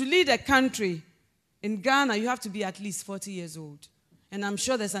 So to lead a country, in Ghana, you have to be at least 40 years old. And I'm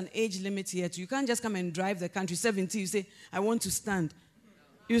sure there's an age limit here too. You can't just come and drive the country. 70, you say, I want to stand.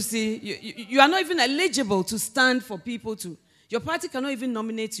 You see, you are not even eligible to stand for people to. Your party cannot even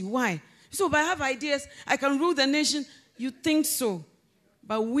nominate you. Why? So, but I have ideas. I can rule the nation. You think so.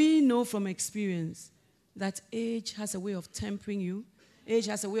 But we know from experience that age has a way of tempering you. Age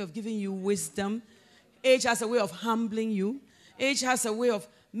has a way of giving you wisdom. Age has a way of humbling you. Age has a way of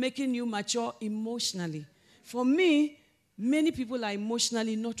making you mature emotionally. For me, many people are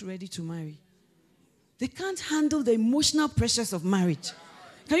emotionally not ready to marry. They can't handle the emotional pressures of marriage.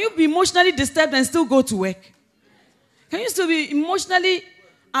 Can you be emotionally disturbed and still go to work? Can you still be emotionally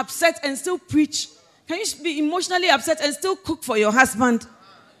upset and still preach? Can you be emotionally upset and still cook for your husband?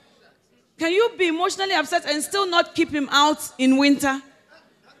 Can you be emotionally upset and still not keep him out in winter?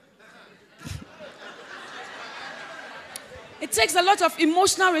 It takes a lot of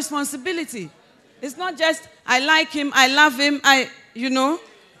emotional responsibility. It's not just, I like him, I love him,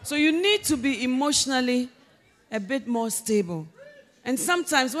 So you need to be emotionally a bit more stable. And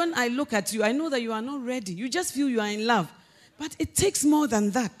sometimes when I look at you, I know that you are not ready. You just feel you are in love. But it takes more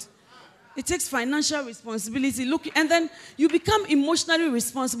than that. It takes financial responsibility. Look, and then you become emotionally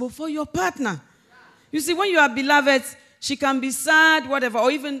responsible for your partner. You see, when you are beloved, she can be sad, whatever,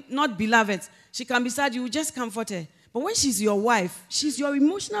 or even not beloved. She can be sad, you just comfort her. But when she's your wife, she's your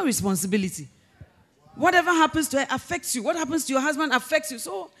emotional responsibility. Whatever happens to her affects you. What happens to your husband affects you.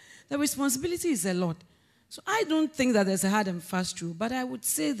 So the responsibility is a lot. So I don't think that there's a hard and fast rule, but I would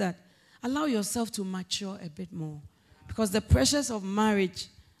say that allow yourself to mature a bit more. Because the pressures of marriage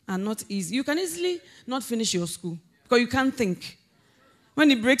are not easy. You can easily not finish your school because you can't think. When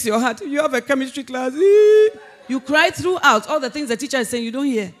it breaks your heart, you have a chemistry class. You cry throughout. All the things the teacher is saying, you don't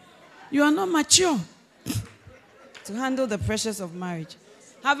hear. You are not mature to handle the pressures of marriage.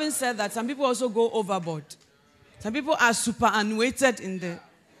 Having said that, some people also go overboard. Some people are superannuated in the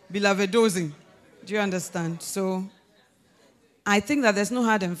beloved dosing. Do you understand? So I think that there's no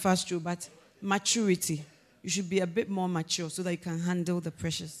hard and fast rule, but maturity. You should be a bit more mature so that you can handle the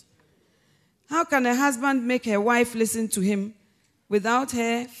pressures. How can a husband make a wife listen to him without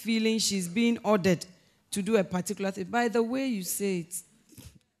her feeling she's being ordered to do a particular thing? By the way you say it.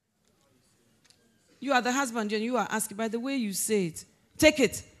 You are the husband and you are asking, by the way you say it. Take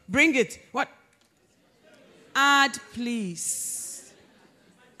it. Bring it. What? Add, please.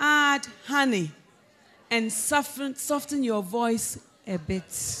 Add honey. And soften your voice a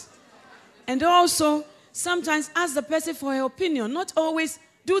bit. And also, sometimes ask the person for her opinion. Not always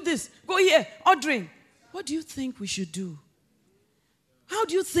do this. Go here. Ordering. What do you think we should do? How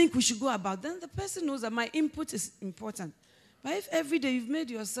do you think we should go about? Then the person knows that my input is important. But if every day you've made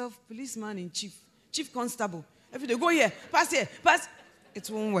yourself policeman in chief, chief constable, every day, go here, pass, it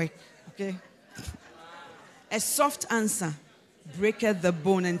won't work, okay? A soft answer breaketh the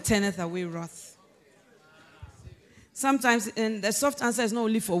bone and turneth away wrath. Sometimes, and the soft answer is not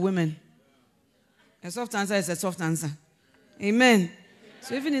only for women. A soft answer is a soft answer. Amen.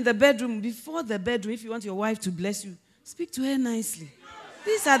 So even in the bedroom, before the bedroom, if you want your wife to bless you, speak to her nicely.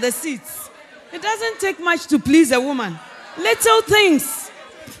 These are the seats. It doesn't take much to please a woman. Little things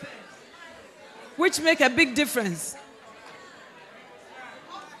which make a big difference.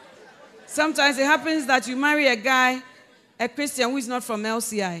 Sometimes it happens that you marry a guy, a Christian who is not from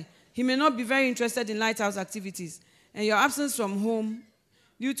LCI. He may not be very interested in lighthouse activities. And your absence from home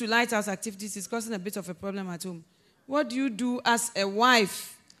due to lighthouse activities is causing a bit of a problem at home. What do you do as a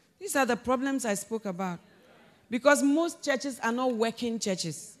wife? These are the problems I spoke about. Because most churches are not working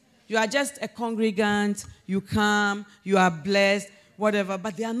churches. You are just a congregant, you come, you are blessed, whatever,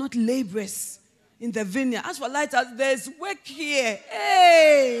 but they are not laborers in the vineyard. As for lighthouse, there's work here.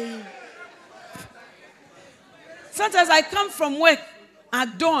 Hey! Sometimes I come from work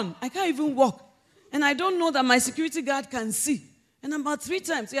at dawn. I can't even walk. And I don't know that my security guard can see. And about 3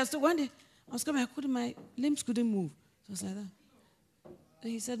 times. Yeah, so one day, I was coming, my limbs couldn't move. So I was like that.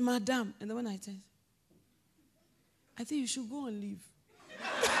 And he said, Madam. And then when I said, I think you should go and leave.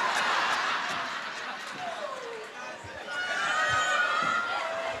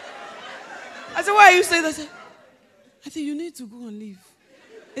 I said, why are you saying that? I said, I think you need to go and leave.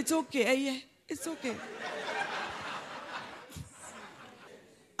 It's okay. Yeah, it's okay.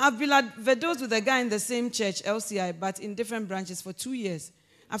 I've been advised with a guy in the same church, LCI, but in different branches for 2 years.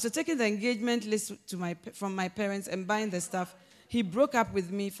 After taking the engagement list from my parents and buying the stuff, he broke up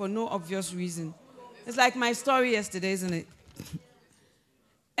with me for no obvious reason. It's like my story yesterday, isn't it?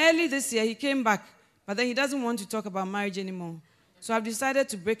 Early this year, he came back, but then he doesn't want to talk about marriage anymore. So I've decided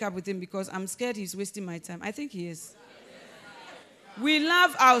to break up with him because I'm scared he's wasting my time. I think he is. We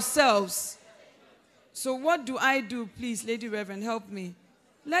love ourselves. So what do I do? Please, Lady Reverend, help me.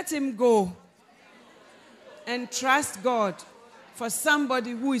 Let him go and trust God for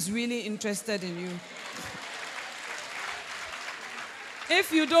somebody who is really interested in you.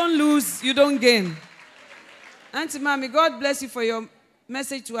 If you don't lose, you don't gain. Auntie Mommy, God bless you for your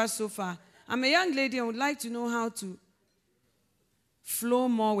message to us so far. I'm a young lady and would like to know how to flow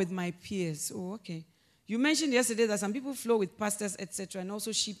more with my peers. Oh, okay. You mentioned yesterday that some people flow with pastors, etc., and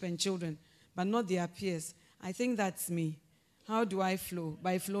also sheep and children, but not their peers. I think that's me. How do I flow?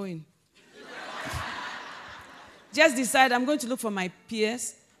 By flowing. Just decide I'm going to look for my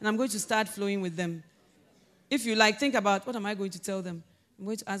peers and I'm going to start flowing with them. If you like, think about what am I going to tell them? I'm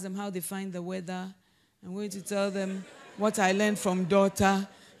going to ask them how they find the weather. I'm going to tell them what I learned from daughter.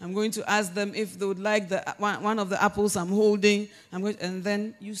 I'm going to ask them if they would like one of the apples I'm holding. And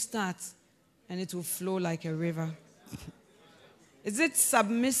then you start and it will flow like a river. Is it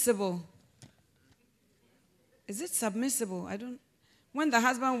submissible? Is it submissible? When the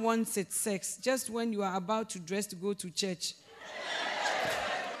husband wants it, sex, just when you are about to dress to go to church.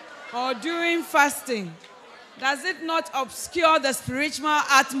 Or during fasting. Does it not obscure the spiritual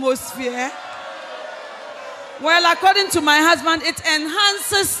atmosphere? Well, according to my husband, it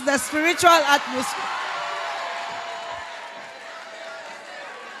enhances the spiritual atmosphere.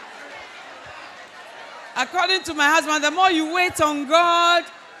 According to my husband, the more you wait on God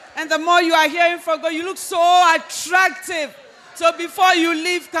and the more you are hearing from God, you look so attractive. So before you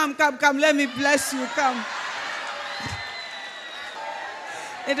leave, come, let me bless you, come.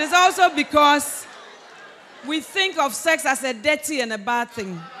 It is also because we think of sex as a dirty and a bad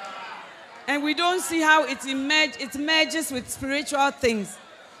thing. And we don't see how it merges with spiritual things.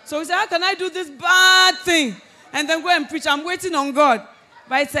 So we say, how can I do this bad thing? And then go and preach. I'm waiting on God.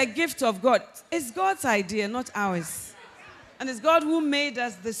 But it's a gift of God. It's God's idea, not ours. And it's God who made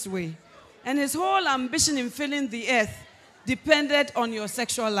us this way. And his whole ambition in filling the earth depended on your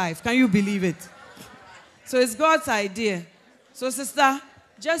sexual life. Can you believe it? So it's God's idea. So sister,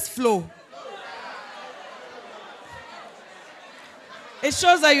 just flow. It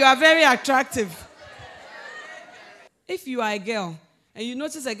shows that you are very attractive. If you are a girl and you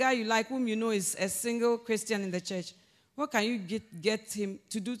notice a guy you like whom you know is a single Christian in the church, what can you get him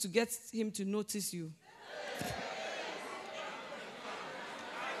to do to get him to notice you?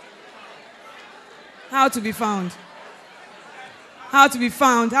 How to be found. How to be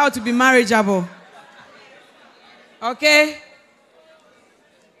found. How to be marriageable. Okay?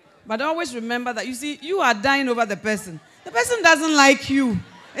 But always remember that, you see, you are dying over the person. The person doesn't like you.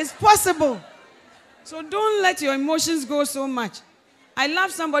 It's possible. So don't let your emotions go so much. I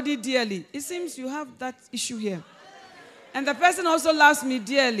love somebody dearly. It seems you have that issue here. And the person also loves me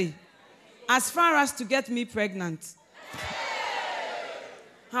dearly, as far as to get me pregnant.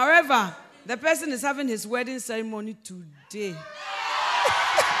 However, the person is having his wedding ceremony today.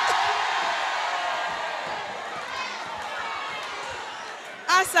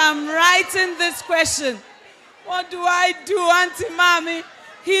 As I'm writing this question, what do I do, Auntie Mommy?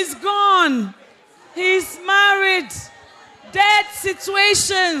 He's gone. He's married. Dead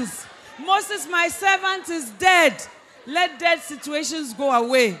situations. Moses, my servant, is dead. Let dead situations go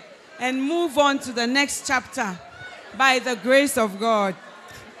away and move on to the next chapter by the grace of God.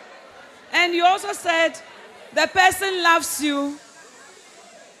 And you also said the person loves you.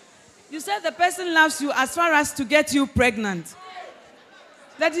 You said the person loves you as far as to get you pregnant.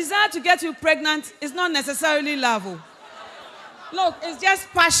 The desire to get you pregnant is not necessarily love. Look, it's just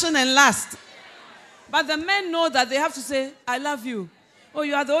passion and lust. But the men know that they have to say, I love you. Oh,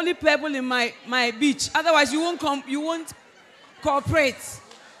 you are the only pebble in my beach. Otherwise, you won't cooperate.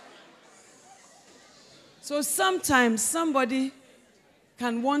 So sometimes somebody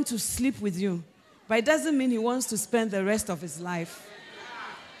can want to sleep with you, but it doesn't mean he wants to spend the rest of his life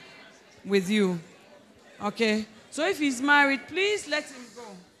with you. Okay? So if he's married, please let him go.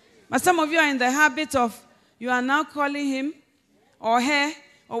 But some of you are in the habit of, you are now calling him or her,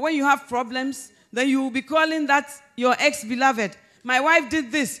 or when you have problems, then you will be calling that your ex-beloved. My wife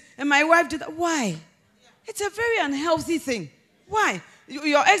did this, and my wife did that. Why? It's a very unhealthy thing. Why?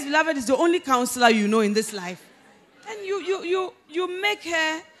 Your ex-beloved is the only counselor you know in this life. And you make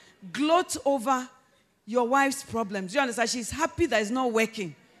her gloat over your wife's problems. You understand? She's happy that it's not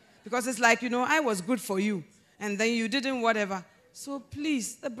working. Because it's like, I was good for you. And then you didn't whatever. So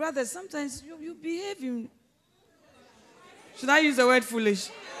please, the brothers, sometimes you behave in... Should I use the word foolish?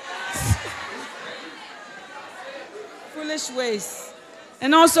 Foolish ways.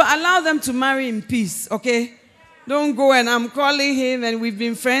 And also allow them to marry in peace, okay? Don't go and I'm calling him and we've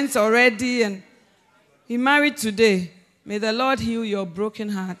been friends already and he married today. May the Lord heal your broken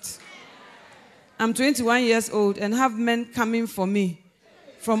heart. I'm 21 years old and have men coming for me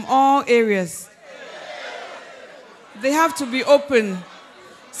from all areas. They have to be open.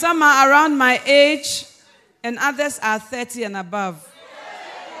 Some are around my age and others are 30 and above.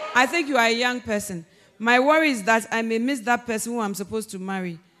 I think you are a young person. My worry is that I may miss that person who I'm supposed to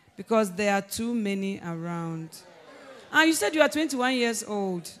marry because there are too many around. You said you are 21 years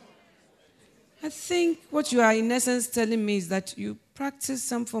old. I think what you are in essence telling me is that you practice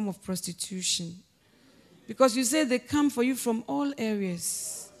some form of prostitution. Because you say they come for you from all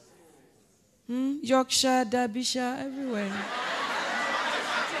areas. Yorkshire, Derbyshire, everywhere.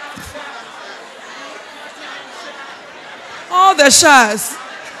 All the shires.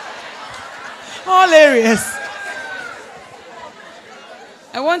 All areas.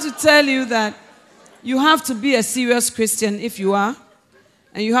 I want to tell you that you have to be a serious Christian if you are,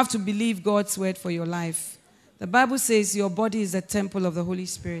 and you have to believe God's word for your life. The Bible says your body is a temple of the Holy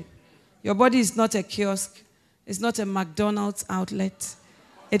Spirit. Your body is not a kiosk. It's not a McDonald's outlet.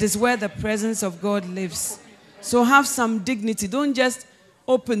 It is where the presence of God lives. So have some dignity. Don't just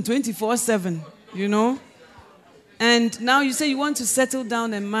open 24/7, And now you say you want to settle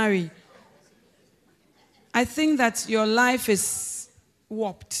down and marry. I think that your life is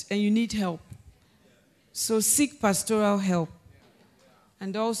warped and you need help. So seek pastoral help.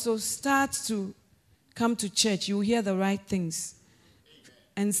 And also start to come to church. You will hear the right things.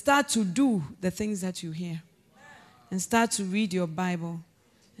 And start to do the things that you hear. And start to read your Bible.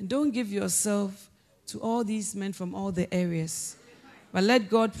 And don't give yourself to all these men from all the areas. But let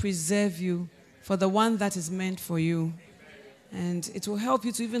God preserve you for the one that is meant for you. And it will help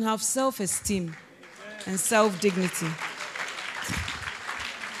you to even have self-esteem and self-dignity.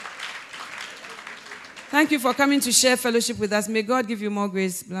 Thank you for coming to share fellowship with us. May God give you more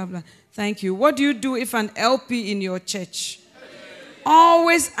grace. Blah, blah. Thank you. What do you do if an LP in your church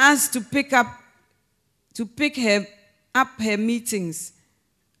always asks to pick her meetings,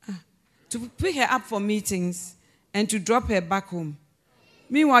 to pick her up for meetings and to drop her back home?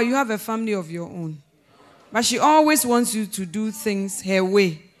 Meanwhile, you have a family of your own. But she always wants you to do things her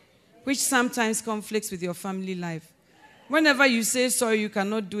way, which sometimes conflicts with your family life. Whenever you say sorry, you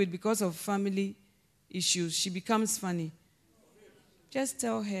cannot do it because of family issues, she becomes funny. Just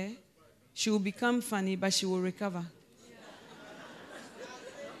tell her she will become funny, but she will recover.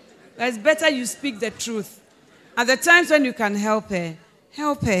 But it's better you speak the truth. At the times when you can help her,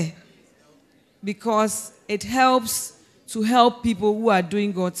 because it helps to help people who are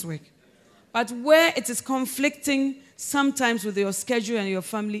doing God's work. But where it is conflicting sometimes with your schedule and your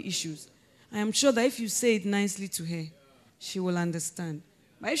family issues, I am sure that if you say it nicely to her, she will understand.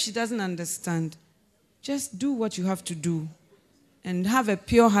 But if she doesn't understand, just do what you have to do and have a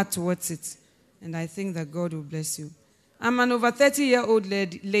pure heart towards it. And I think that God will bless you. I'm an over 30-year-old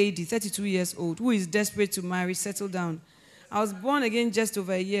lady, 32 years old, who is desperate to marry, settle down. I was born again just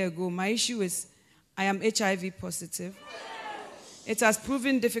over a year ago. My issue is I am HIV positive. It has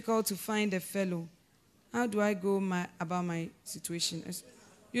proven difficult to find a fellow. How do I go about my situation?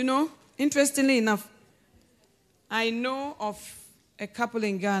 You know, interestingly enough, I know of a couple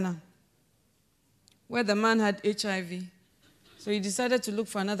in Ghana where the man had HIV. So he decided to look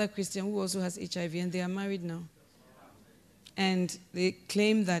for another Christian who also has HIV, and they are married now. And they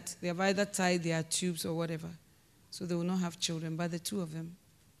claim that they have either tied their tubes or whatever, so they will not have children. But the two of them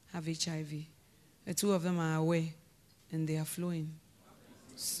have HIV. The two of them are away, and they are flowing.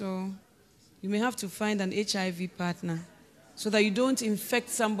 So you may have to find an HIV partner so that you don't infect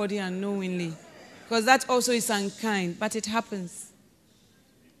somebody unknowingly, because that also is unkind, but it happens.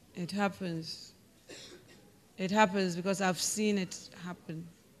 It happens. It happens because I've seen it happen.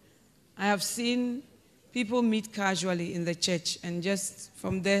 I have seen people meet casually in the church and just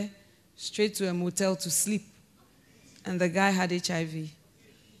from there straight to a motel to sleep. And the guy had HIV.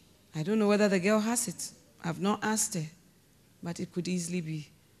 I don't know whether the girl has it. I've not asked her, but it could easily be.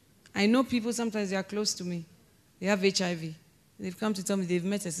 I know people, sometimes they are close to me. They have HIV. They've come to tell me they've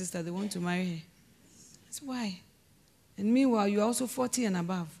met a sister, they want to marry her. That's why. And meanwhile, you're also 40 and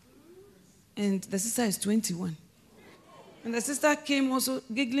above. And the sister is 21. And the sister came also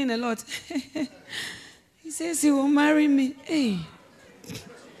giggling a lot. He says he will marry me. Hey.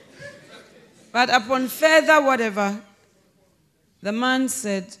 But upon further whatever, the man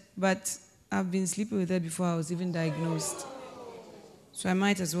said, but I've been sleeping with her before I was even diagnosed. So I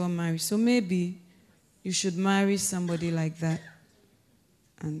might as well marry. So maybe you should marry somebody like that.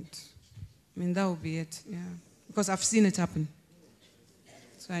 And I mean, that would be it. Yeah. Because I've seen it happen.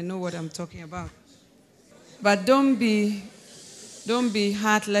 So I know what I'm talking about. But don't be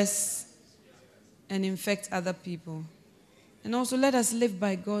heartless and infect other people. And also let us live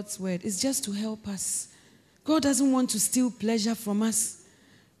by God's word. It's just to help us. God doesn't want to steal pleasure from us,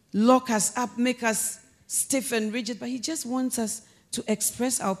 lock us up, make us stiff and rigid, but he just wants us to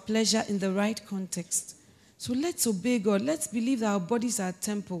express our pleasure in the right context. So let's obey God. Let's believe that our bodies are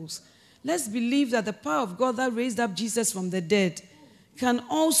temples. Let's believe that the power of God that raised up Jesus from the dead can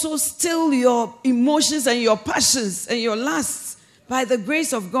also still your emotions and your passions and your lusts by the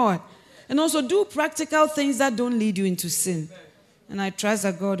grace of God. And also do practical things that don't lead you into sin. And I trust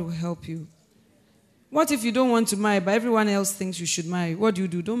that God will help you. What if you don't want to marry, but everyone else thinks you should marry? What do?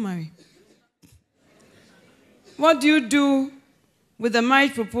 Don't marry. What do you do with the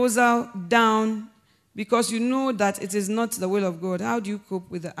marriage proposal down because you know that it is not the will of God? How do you cope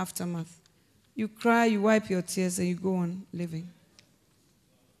with the aftermath? You cry, you wipe your tears, and you go on living.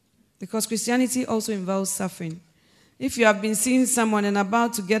 Because Christianity also involves suffering. If you have been seeing someone and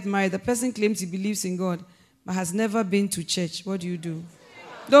about to get married, the person claims he believes in God, but has never been to church, what do?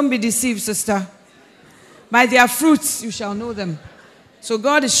 Don't be deceived, sister. By their fruits, you shall know them. So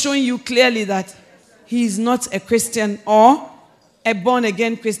God is showing you clearly that he is not a Christian or a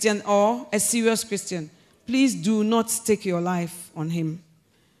born-again Christian or a serious Christian. please do not stake your life on him.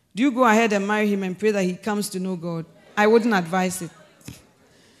 Do you go ahead and marry him and pray that he comes to know God? I wouldn't advise it.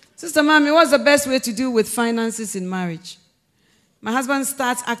 Sister Mami, what's the best way to deal with finances in marriage? My husband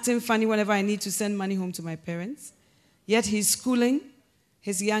starts acting funny whenever I need to send money home to my parents. Yet he's schooling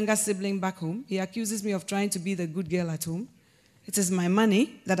his younger sibling back home. He accuses me of trying to be the good girl at home. It is my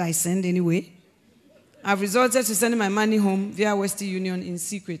money that I send anyway. I've resorted to sending my money home via Western Union in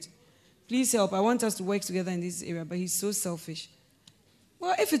secret. Please help. I want us to work together in this area, but he's so selfish.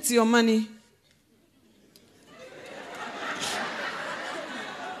 Well, if it's your money,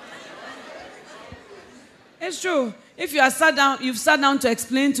 it's true. If you've sat down to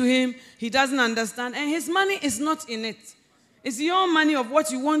explain to him, he doesn't understand, and his money is not in it. It's your money of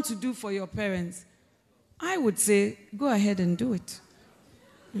what you want to do for your parents. I would say, go ahead and do it.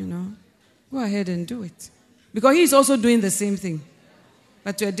 Go ahead and do it. Because he's also doing the same thing,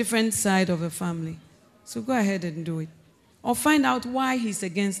 but to a different side of the family. So go ahead and do it. Or find out why he's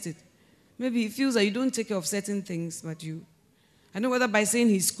against it. Maybe he feels that you don't take care of certain things, but you... I don't know whether by saying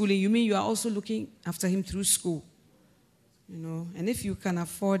he's schooling, you mean you are also looking after him through school. And if you can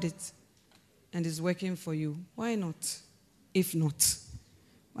afford it and it's working for you, why not? If not.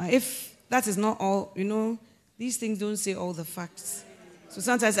 If that is not all, these things don't say all the facts. So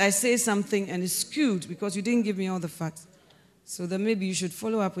sometimes I say something and it's skewed because you didn't give me all the facts. So then maybe you should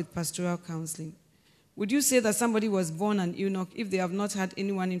follow up with pastoral counseling. Would you say that somebody was born an eunuch if they have not had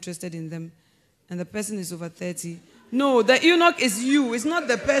anyone interested in them and the person is over 30? No, the eunuch is you. It's not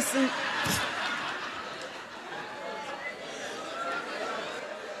the person.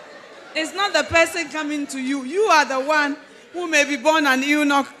 It's not the person coming to you. You are the one who may be born an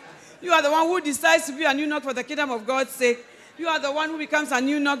eunuch. You are the one who decides to be an eunuch for the kingdom of God's sake. You are the one who becomes an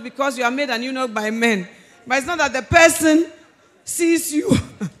eunuch because you are made an eunuch by men. But it's not that the person sees you.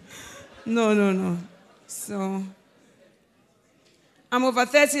 No. So, I'm over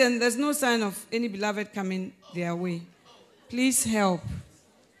 30 and there's no sign of any beloved coming their way. Please help.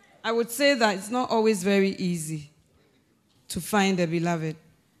 I would say that it's not always very easy to find a beloved.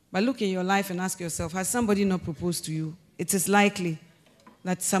 But look in your life and ask yourself, has somebody not proposed to you? It is likely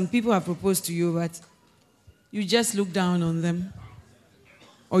that some people have proposed to you, but you just look down on them.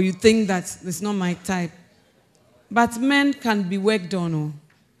 Or you think that it's not my type. But men can be worked on. Oh.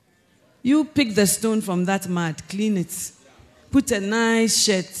 You pick the stone from that mud, clean it. Put a nice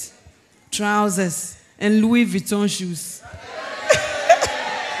shirt, trousers, and Louis Vuitton shoes.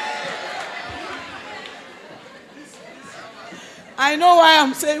 I know why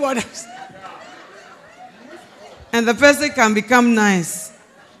I'm saying what I'm saying. And the person can become nice,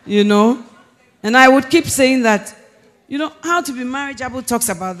 And I would keep saying that, how to be marriageable talks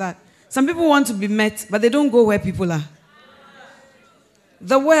about that. Some people want to be met, but they don't go where people are.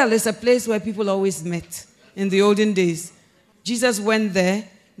 The well is a place where people always met in the olden days. Jesus went there.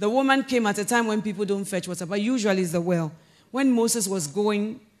 The woman came at a time when people don't fetch water, but usually it's the well. When Moses was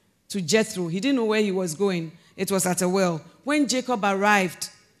going to Jethro, he didn't know where he was going. It was at a well. When Jacob arrived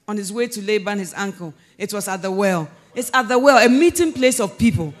on his way to Laban, his uncle, it was at the well. It's at the well, a meeting place of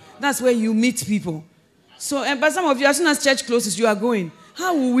people. That's where you meet people. So, but some of you, as soon as church closes, you are going.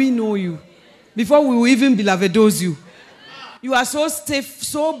 How will we know you? Before we will even belovedose you. You are so stiff,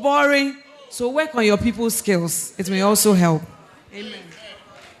 so boring. So work on your people's skills. It may also help. Amen.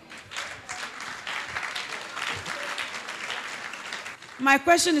 My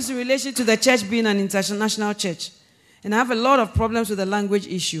question is in relation to the church being an international church. And I have a lot of problems with the language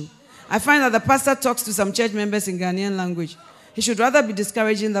issue. I find that the pastor talks to some church members in Ghanaian language. He should rather be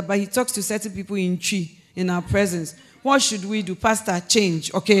discouraging that, but he talks to certain people in Chi, in our presence. What should we do? Pastor,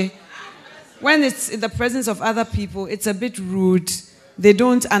 change, okay? When it's in the presence of other people, it's a bit rude. They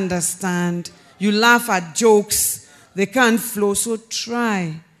don't understand. You laugh at jokes. They can't flow. So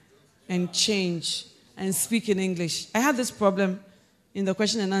try and change and speak in English. I had this problem in the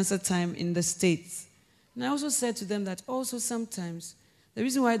question and answer time in the States. And I also said to them that also sometimes the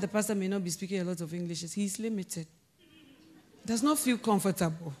reason why the pastor may not be speaking a lot of English is he's limited. Does not feel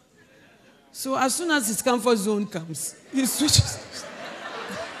comfortable. So as soon as his comfort zone comes, he switches.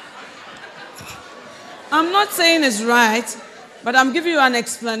 I'm not saying it's right, but I'm giving you an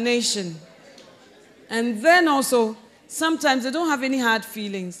explanation. And then also, sometimes they don't have any hard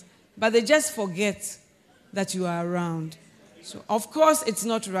feelings, but they just forget that you are around. So, of course, it's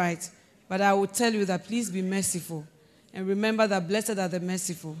not right, but I will tell you that please be merciful. And remember that blessed are the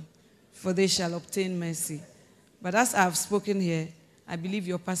merciful, for they shall obtain mercy. But as I have spoken here, I believe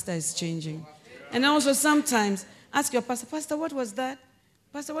your pastor is changing. And also sometimes, ask your pastor, Pastor, what was that?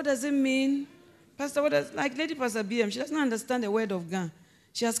 Pastor, what does it mean? Pastor, what does, like Lady Pastor BM, she doesn't understand the word of God.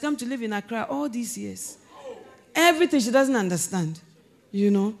 She has come to live in Accra all these years. Everything she doesn't understand,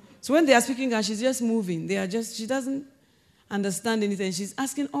 So when they are speaking Ghana, she's just moving. She doesn't understand anything. She's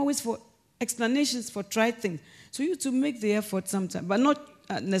asking always for explanations for tried things. So you to make the effort sometimes, but not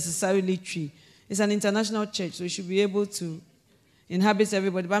necessarily Twi. It's an international church, so you should be able to inhabit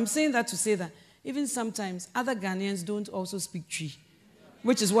everybody. But I'm saying that to say that even sometimes other Ghanaians don't also speak Twi,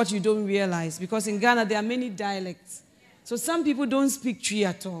 which is what you don't realize, because in Ghana there are many dialects. So some people don't speak Twi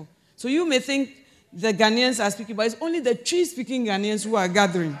at all. So you may think the Ghanaians are speaking, but it's only the Twi-speaking Ghanaians who are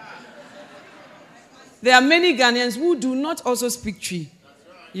gathering. There are many Ghanaians who do not also speak Twi,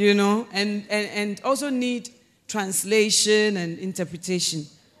 and also need translation and interpretation.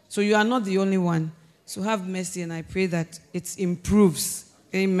 So you are not the only one. So have mercy, and I pray that it improves.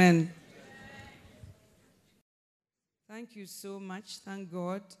 Amen. Thank you so much. Thank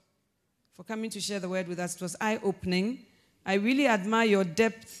God for coming to share the word with us. It was eye-opening. I really admire your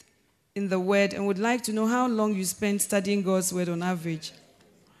depth in the word and would like to know how long you spent studying God's word on average.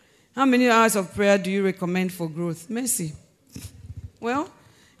 How many hours of prayer do you recommend for growth? Mercy. Well,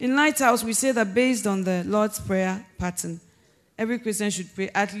 in Lighthouse, we say that based on the Lord's Prayer pattern, every Christian should pray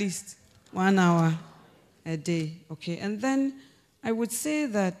at least 1 hour a day. Okay, and then I would say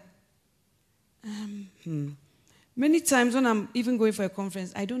that many times when I'm even going for a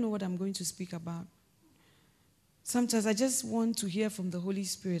conference, I don't know what I'm going to speak about. Sometimes I just want to hear from the Holy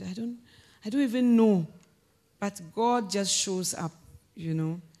Spirit. I don't even know, but God just shows up,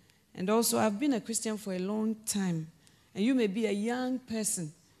 And also, I've been a Christian for a long time, and you may be a young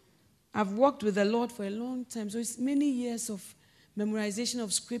person. I've walked with the Lord for a long time, so it's many years of memorization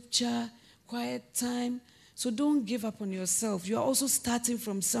of scripture, quiet time. So don't give up on yourself. You are also starting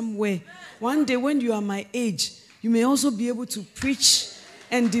from somewhere. One day when you are my age, you may also be able to preach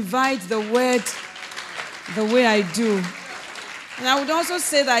and divide the word the way I do. And I would also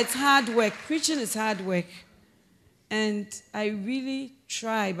say that it's hard work. Preaching is hard work. And I really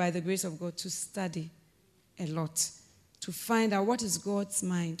try, by the grace of God, to study a lot, to find out what is God's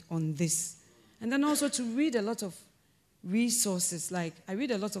mind on this. And then also to read a lot of resources. Like, I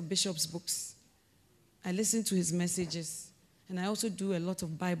read a lot of Bishop's books. I listen to his messages. And I also do a lot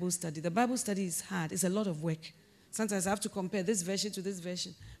of Bible study. The Bible study is hard. It's a lot of work. Sometimes I have to compare this version to this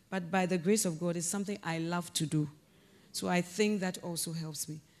version. But by the grace of God, it's something I love to do. So I think that also helps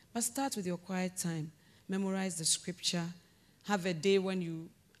me. But start with your quiet time. Memorize the scripture. Have a day when you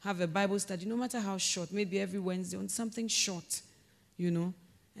have a Bible study, no matter how short, maybe every Wednesday on something short, and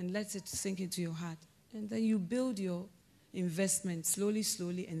let it sink into your heart. And then you build your investment slowly,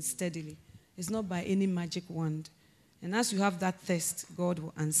 slowly, and steadily. It's not by any magic wand. And as you have that thirst, God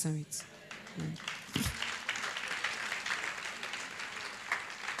will answer it. Yeah.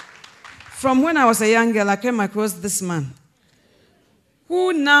 From when I was a young girl, I came across this man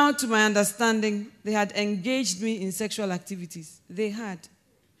who now, to my understanding, they had engaged me in sexual activities. They had.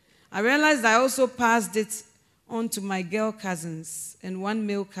 I realized I also passed it on to my girl cousins and one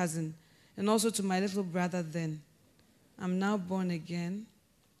male cousin, and also to my little brother then. I'm now born again,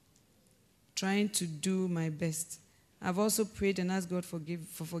 trying to do my best. I've also prayed and asked God for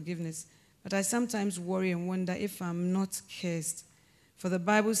forgiveness, but I sometimes worry and wonder if I'm not cursed. For the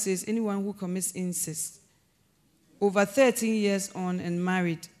Bible says anyone who commits incest, over 13 years on and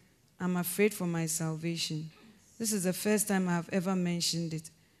married, I'm afraid for my salvation. This is the first time I've ever mentioned it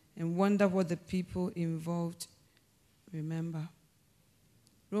and wonder what the people involved remember.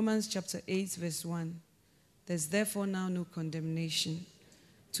 Romans chapter 8, verse 1. There's therefore now no condemnation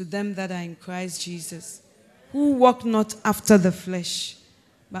to them that are in Christ Jesus, who walk not after the flesh,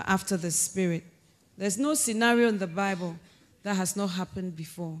 but after the Spirit. There's no scenario in the Bible that has not happened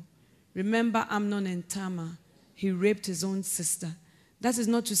before. Remember Amnon and Tamar. He raped his own sister. That is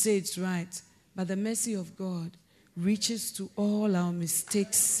not to say it's right, but the mercy of God reaches to all our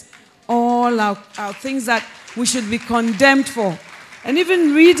mistakes, all our things that we should be condemned for. And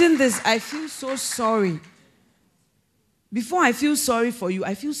even reading this, I feel so sorry. Before I feel sorry for you,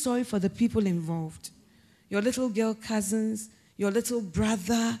 I feel sorry for the people involved. Your little girl cousins, your little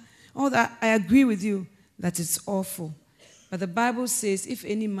brother, all that. I agree with you that it's awful. But the Bible says, if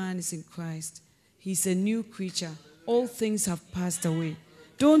any man is in Christ, he's a new creature. All things have passed away.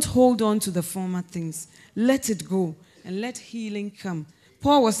 Don't hold on to the former things. Let it go and let healing come.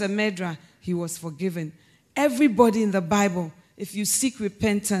 Paul was a murderer. He was forgiven. Everybody in the Bible, if you seek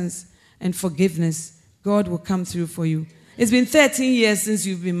repentance and forgiveness, God will come through for you. It's been 13 years since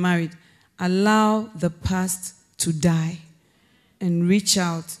you've been married. Allow the past to die and reach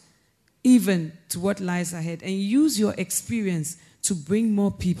out even to what lies ahead, and use your experience to bring more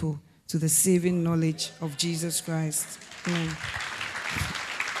people to the saving knowledge of Jesus Christ. Amen.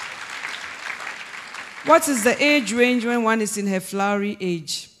 What is the age range when one is in her flowery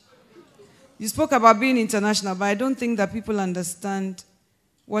age? You spoke about being international, but I don't think that people understand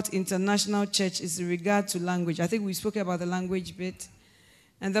what international church is in regard to language. I think we spoke about the language bit.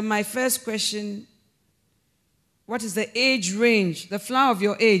 And then my first question, what is the age range, the flower of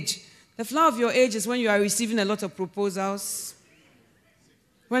your age? The flower of your age is when you are receiving a lot of proposals,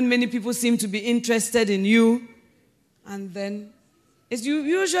 when many people seem to be interested in you, and then it's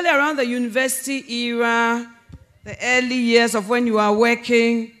usually around the university era, the early years of when you are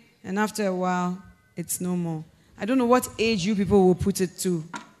working, and after a while, it's no more. I don't know what age you people will put it to.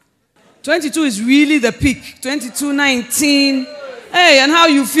 22 is really the peak. 22, 19. Hey, and how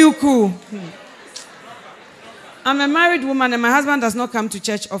you feel cool. I'm a married woman and my husband does not come to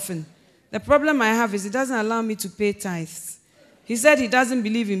church often. The problem I have is he doesn't allow me to pay tithes. He said he doesn't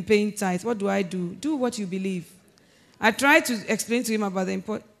believe in paying tithes. What do? Do what you believe. I tried to explain to him about the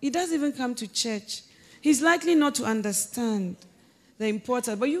importance. He doesn't even come to church. He's likely not to understand the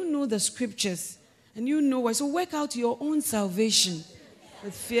importance. But you know the scriptures and you know why. So work out your own salvation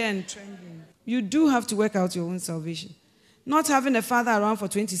with fear and trembling. You do have to work out your own salvation. Not having a father around for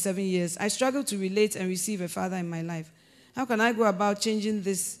 27 years, I struggle to relate and receive a father in my life. How can I go about changing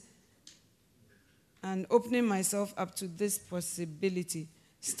this and opening myself up to this possibility?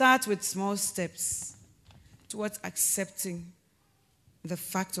 Start with small steps towards accepting the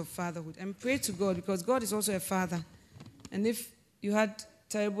fact of fatherhood. And pray to God, because God is also a father. And if you had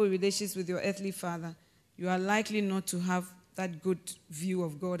terrible relations with your earthly father, you are likely not to have that good view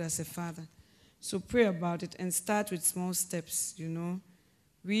of God as a father. So pray about it and start with small steps, you know.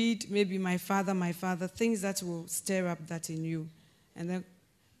 Read maybe My Father, things that will stir up that in you. And then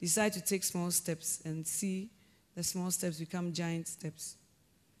decide to take small steps and see the small steps become giant steps.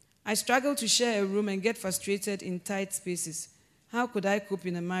 I struggle to share a room and get frustrated in tight spaces. How could I cope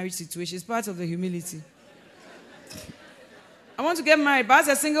in a marriage situation? It's part of the humility. I want to get married, but as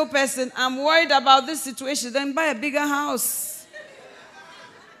a single person, I'm worried about this situation. Then buy a bigger house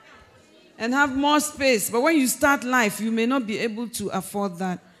and have more space. But when you start life, you may not be able to afford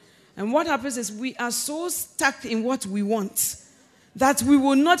that. And what happens is we are so stuck in what we want that we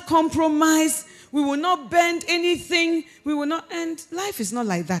will not compromise, we will not bend anything, we will not, and life is not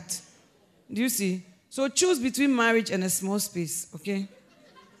like that. Do you see? So choose between marriage and a small space, okay?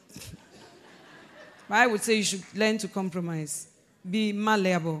 But I would say you should learn to compromise. Be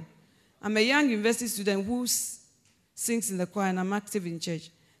malleable. I'm a young university student who sings in the choir and I'm active in church.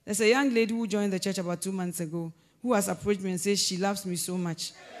 There's a young lady who joined the church about 2 months ago who has approached me and says she loves me so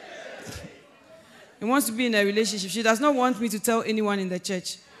much. She wants to be in a relationship. She does not want me to tell anyone in the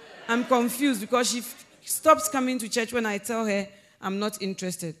church. I'm confused because she stops coming to church when I tell her I'm not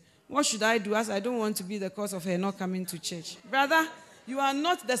interested. What should I do, as I don't want to be the cause of her not coming to church? Brother, you are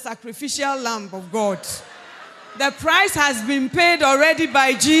not the sacrificial lamb of God. The price has been paid already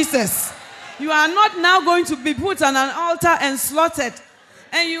by Jesus. You are not now going to be put on an altar and slaughtered.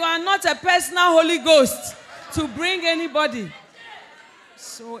 And you are not a personal Holy Ghost to bring anybody.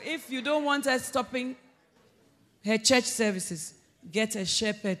 So if you don't want her stopping her church services, get a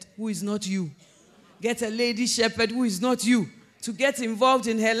shepherd who is not you. Get a lady shepherd who is not you to get involved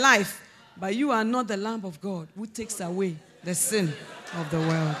in her life. But you are not the Lamb of God who takes away the sin of the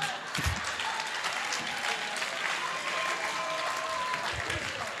world.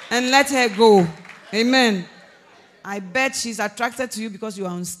 And let her go. Amen. I bet she's attracted to you because you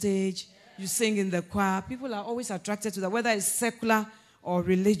are on stage, you sing in the choir. People are always attracted to that, whether it's secular or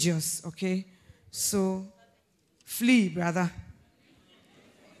religious, okay? So, flee, brother.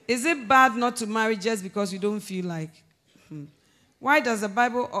 Is it bad not to marry just because you don't feel like? Why does the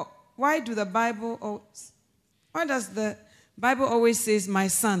Bible always says my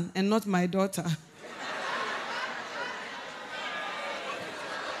son and not my daughter?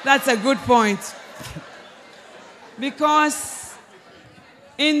 That's a good point. Because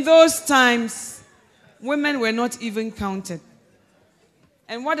in those times, women were not even counted.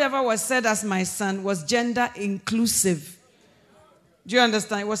 And whatever was said as my son was gender inclusive. Do you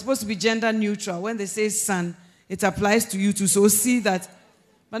understand? It was supposed to be gender neutral. When they say son, it applies to you too. So see that.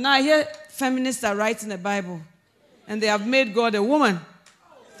 But now I hear feminists are writing the Bible. And they have made God a woman.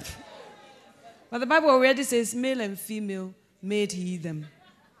 But the Bible already says male and female made he them.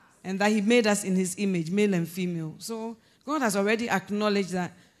 And that he made us in his image, male and female. So God has already acknowledged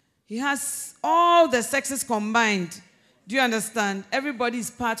that he has all the sexes combined. Do you understand? Everybody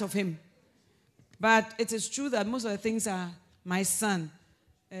is part of him. But it is true that most of the things are my son.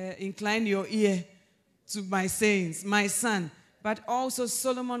 Incline your ear to my sayings, my son. But also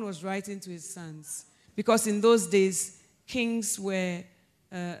Solomon was writing to his sons. Because in those days, kings were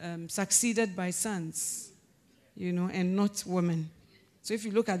succeeded by sons, and not women. So if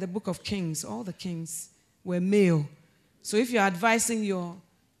you look at the book of Kings, all the kings were male. So if you're advising your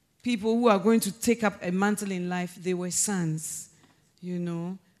people who are going to take up a mantle in life, they were sons,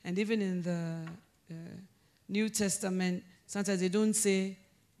 And even in the New Testament, sometimes they don't say,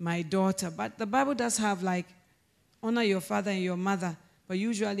 my daughter. But the Bible does have, honor your father and your mother. But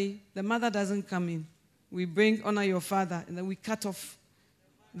usually, the mother doesn't come in. We bring honor your father, and then we cut off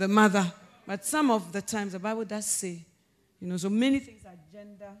the mother. But some of the times, the Bible does say, so many things are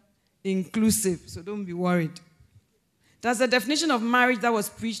gender inclusive. So don't be worried. Does the definition of marriage that was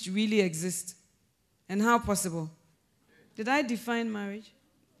preached really exist? And how possible? Did I define marriage?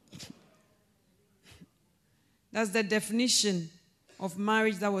 Does the definition of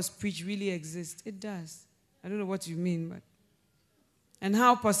marriage that was preached really exist? It does. I don't know what you mean, but. And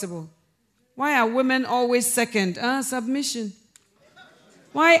how possible? Why are women always second? Submission.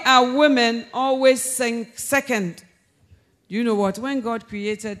 Why are women always second? You know what? When God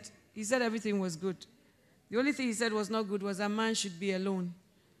created, He said everything was good. The only thing He said was not good was a man should be alone.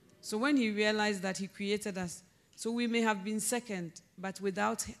 So when He realized that He created us, so we may have been second, but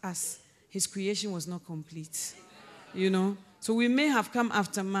without us, His creation was not complete. So we may have come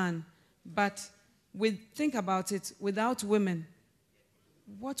after man, but think about it, without women,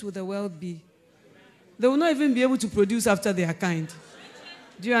 what would the world be? They will not even be able to produce after their kind.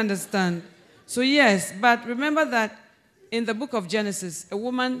 Do you understand? So yes, but remember that in the book of Genesis,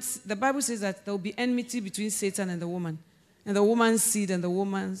 the Bible says that there will be enmity between Satan and the woman's seed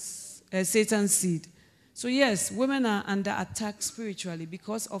and Satan's seed. So yes, women are under attack spiritually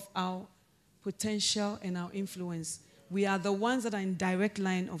because of our potential and our influence. We are the ones that are in direct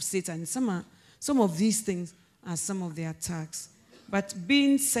line of Satan. Some of these things are some of the attacks. But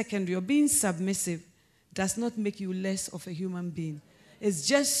being secondary or being submissive does not make you less of a human being. It's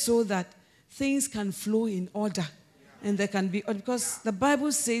just so that things can flow in order. And there can be, because the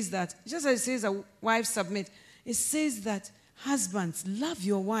Bible says that, just as it says a wife submit, it says that husbands, love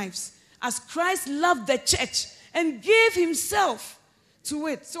your wives as Christ loved the church and gave himself to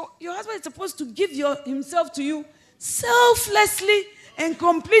it. So your husband is supposed to give himself to you selflessly and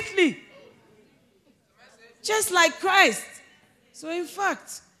completely. Just like Christ. So in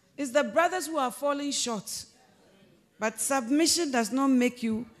fact, it's the brothers who are falling short. But submission does not make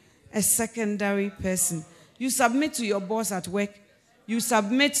you a secondary person. You submit to your boss at work. You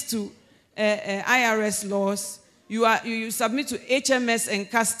submit to IRS laws. You submit to HMS and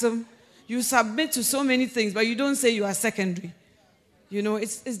custom. You submit to so many things, but you don't say you are secondary.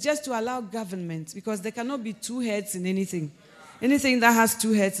 It's just to allow government, because there cannot be two heads in anything. Anything that has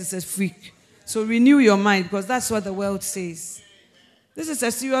two heads is a freak. So renew your mind, because that's what the world says. This is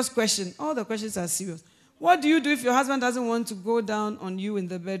a serious question. All the questions are serious. What do you do if your husband doesn't want to go down on you in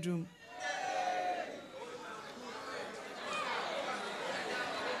the bedroom?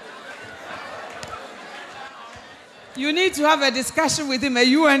 You need to have a discussion with him, a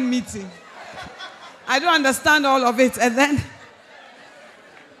UN meeting. I don't understand all of it. And then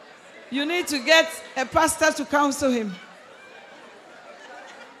you need to get a pastor to counsel him.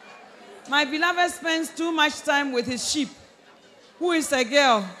 My beloved spends too much time with his sheep, who is a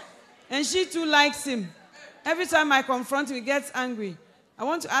girl, and she too likes him. Every time I confront him, he gets angry. I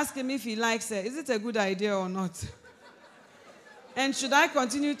want to ask him if he likes her. Is it a good idea or not? And should I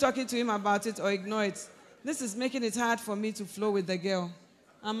continue talking to him about it or ignore it? This is making it hard for me to flow with the girl.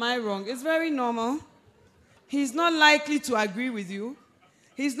 Am I wrong? It's very normal. He's not likely to agree with you.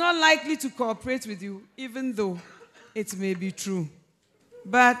 He's not likely to cooperate with you, even though it may be true.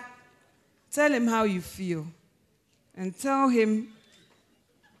 But tell him how you feel. And tell him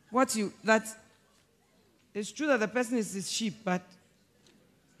that it's true that the person is his sheep, but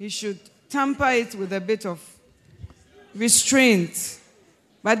he should temper it with a bit of restraint.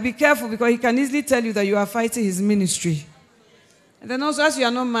 But be careful, because he can easily tell you that you are fighting his ministry. And then also, as you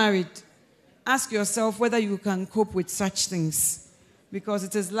are not married, ask yourself whether you can cope with such things, because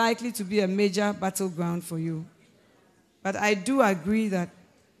it is likely to be a major battleground for you. But I do agree that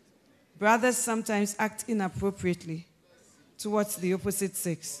brothers sometimes act inappropriately towards the opposite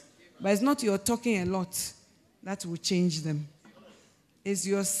sex. But it's not your talking a lot that will change them. It's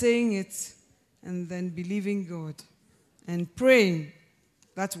your saying it and then believing God and praying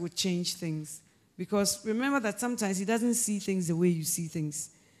that will change things. Because remember that sometimes he doesn't see things the way you see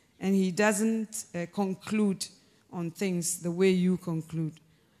things. And he doesn't conclude on things the way you conclude.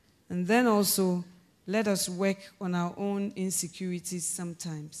 And then also, let us work on our own insecurities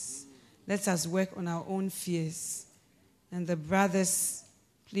sometimes. Let us work on our own fears. And the brothers,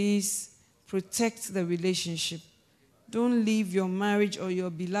 please protect the relationship. Don't leave your marriage or your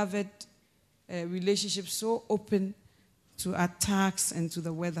beloved relationship so open to attacks and to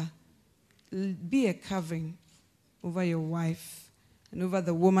the weather. Be a covering over your wife and over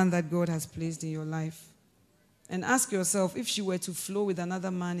the woman that God has placed in your life. And ask yourself, if she were to flow with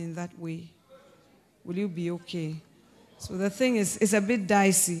another man in that way, will you be okay? So the thing is, it's a bit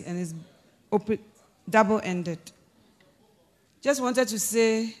dicey and it's double-ended. Just wanted to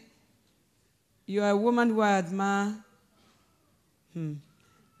say, you are a woman who I admire.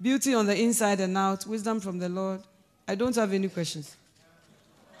 Beauty on the inside and out, wisdom from the Lord. I don't have any questions.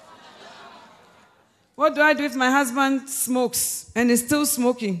 What do I do if my husband smokes and is still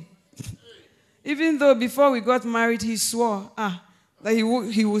smoking? Even though before we got married, he swore that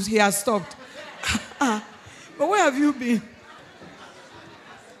he has stopped. But where have you been?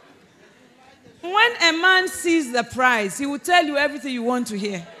 When a man sees the prize, he will tell you everything you want to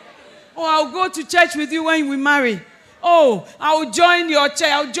hear. Oh, I'll go to church with you when we marry. Oh, I'll join your church.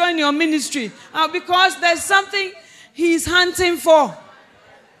 I'll join your ministry. Because there's something he's hunting for.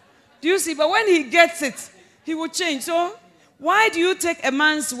 Do you see? But when he gets it, he will change. So, why do you take a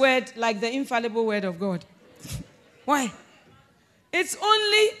man's word like the infallible word of God? Why? It's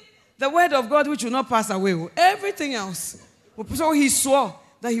only the word of God which will not pass away. Everything else. So he swore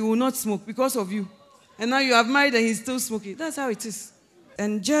that he will not smoke because of you. And now you have married and he's still smoking. That's how it is.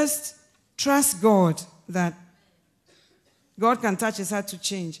 And just trust God that God can touch his heart to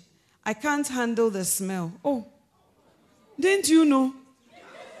change. I can't handle the smell. Oh, didn't you know?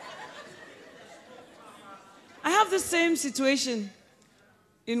 I have the same situation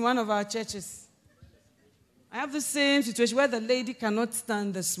in one of our churches. I have the same situation where the lady cannot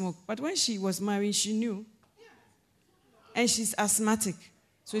stand the smoke. But when she was married, she knew. And she's asthmatic.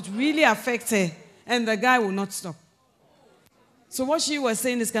 So it really affects her. And the guy will not stop. So what she was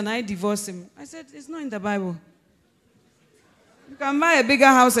saying is, can I divorce him? I said, it's not in the Bible. You can buy a bigger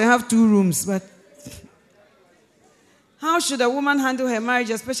house and have 2 rooms, but how should a woman handle her marriage,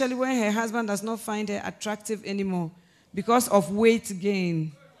 especially when her husband does not find her attractive anymore because of weight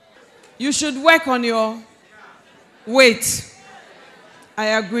gain? You should work on your weight. I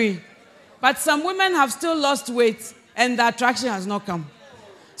agree. But some women have still lost weight and the attraction has not come.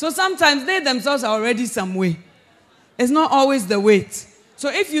 So sometimes they themselves are already some way. It's not always the weight. So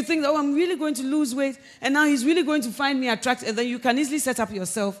if you think, oh, I'm really going to lose weight and now he's really going to find me attractive, and then you can easily set up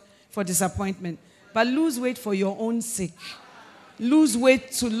yourself for disappointment. But lose weight for your own sake. Lose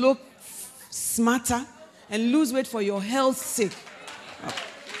weight to look smarter and lose weight for your health's sake.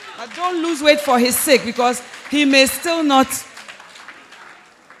 But don't lose weight for his sake because he may still not.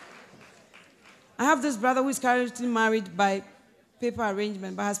 I have this brother who is currently married by paper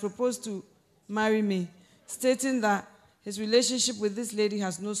arrangement but has proposed to marry me, stating that his relationship with this lady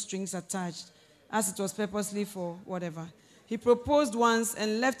has no strings attached, as it was purposely for whatever. He proposed once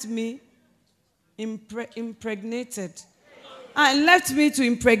and left me impregnated. And left me to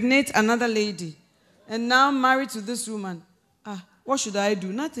impregnate another lady. And now I'm married to this woman. What should I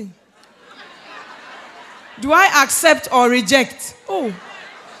do? Nothing. Do I accept or reject? Oh.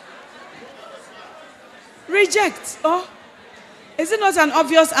 Reject. Oh. Is it not an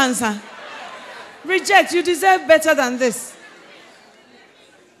obvious answer? Reject. You deserve better than this.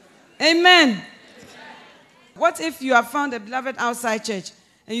 Amen. What if you have found a beloved outside church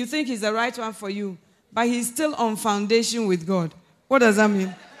and you think he's the right one for you, but he's still on foundation with God? What does that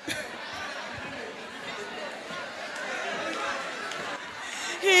mean?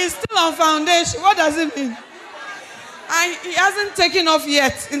 He is still on foundation. What does it mean? And he hasn't taken off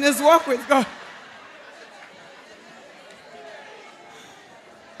yet in his walk with God.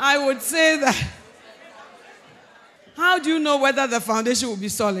 I would say that. How do you know whether the foundation will be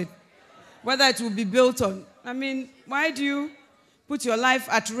solid? Whether it will be built on? I mean, why do you put your life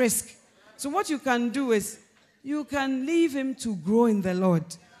at risk? So what you can do is, you can leave him to grow in the Lord.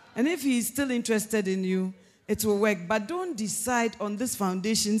 And if he is still interested in you, it will work. But don't decide on this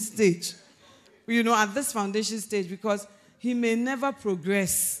foundation stage. At this foundation stage, because he may never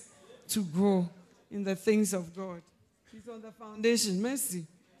progress to grow in the things of God. He's on the foundation. Mercy.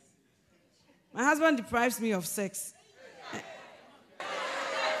 My husband deprives me of sex.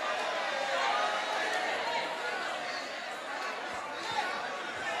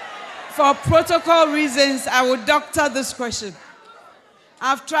 For protocol reasons, I will doctor this question.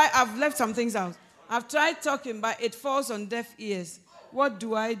 I've left some things out. I've tried talking, but it falls on deaf ears. What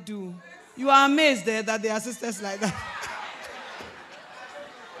do I do? You are amazed there that there are sisters like that.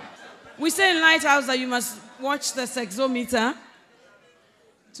 We say in Lighthouse that you must watch the sexometer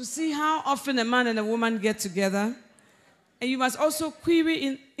to see how often a man and a woman get together. And you must also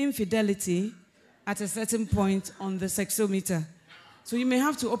query infidelity at a certain point on the sexometer. So you may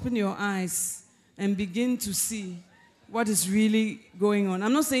have to open your eyes and begin to see what is really going on.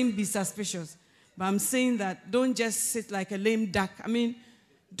 I'm not saying be suspicious, but I'm saying that don't just sit like a lame duck. I mean,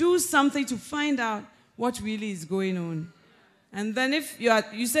 do something to find out what really is going on. And then if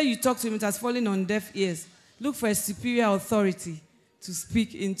you say you talk to him, it has fallen on deaf ears, look for a superior authority to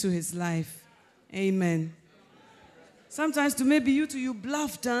speak into his life. Amen. Sometimes to maybe you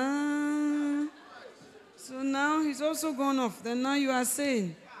bluffed. So now he's also gone off. Then now you are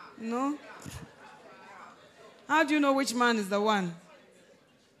saying, How do you know which man is the one?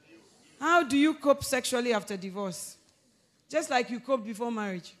 How do you cope sexually after divorce? Just like you coped before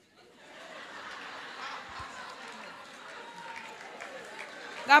marriage.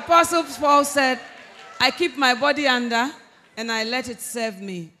 The Apostle Paul said, I keep my body under and I let it serve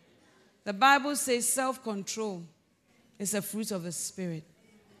me. The Bible says self-control is a fruit of the Spirit.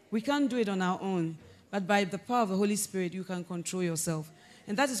 We can't do it on our own, but by the power of the Holy Spirit, you can control yourself.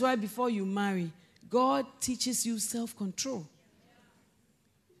 And that is why before you marry, God teaches you self-control.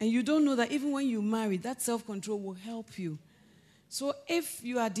 And you don't know that even when you marry, that self-control will help you. So if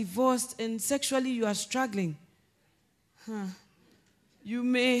you are divorced and sexually you are struggling, you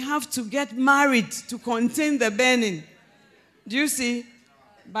may have to get married to contain the burning. Do you see?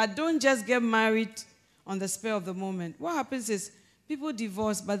 But don't just get married on the spur of the moment. What happens is people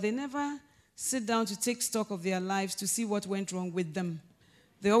divorce, but they never sit down to take stock of their lives to see what went wrong with them.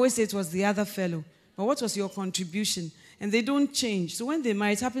 They always say it was the other fellow. But what was your contribution? And they don't change. So when they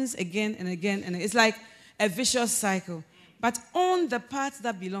marry, it happens again and again. And it's like a vicious cycle. But own the part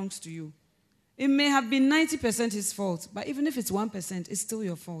that belongs to you. It may have been 90% his fault, but even if it's 1%, it's still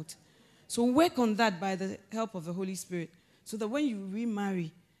your fault. So work on that by the help of the Holy Spirit, so that when you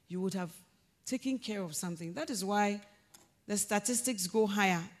remarry, you would have taken care of something. That is why the statistics go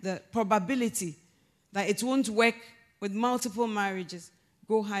higher. The probability that it won't work with multiple marriages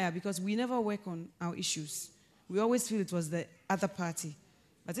go higher, because we never work on our issues. We always feel it was the other party.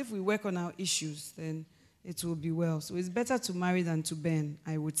 But if we work on our issues, then it will be well. So it's better to marry than to burn,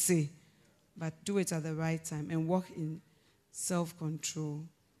 I would say. But do it at the right time and walk in self-control.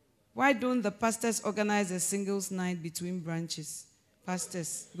 Why don't the pastors organize a singles night between branches?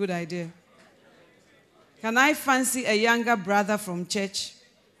 Pastors, good idea. Can I fancy a younger brother from church?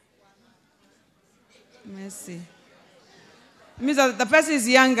 Mercy. It means that the person is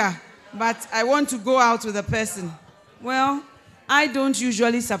younger, but I want to go out with the person. Well, I don't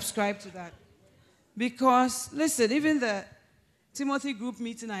usually subscribe to that. Because, listen, even the Timothy group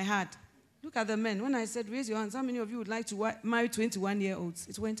meeting I had, look at the men. When I said, raise your hands, how many of you would like to marry 21-year-olds?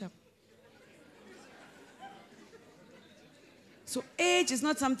 It went up. So age is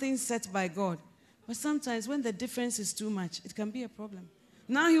not something set by God. But sometimes when the difference is too much, it can be a problem.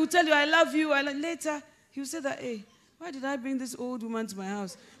 Now he will tell you, I love you. Later, he will say that, hey, why did I bring this old woman to my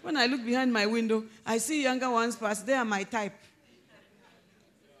house? When I look behind my window, I see younger ones pass. They are my type.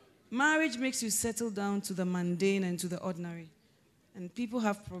 Marriage makes you settle down to the mundane and to the ordinary. And people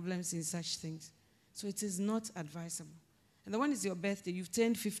have problems in such things. So it is not advisable. And the one is your birthday, you've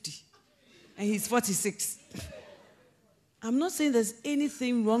turned 50. And he's 46. I'm not saying there's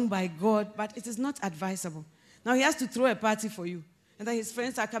anything wrong by God, but it is not advisable. Now he has to throw a party for you. And then his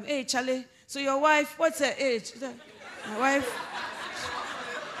friends are coming, hey, Charlie, so your wife, what's her age? My wife.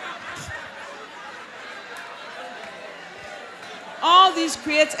 All these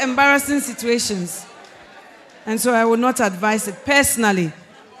create embarrassing situations. And so I will not advise it personally.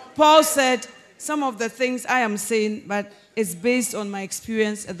 Paul said, some of the things I am saying, but it's based on my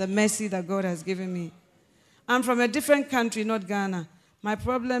experience and the mercy that God has given me. I'm from a different country, not Ghana. My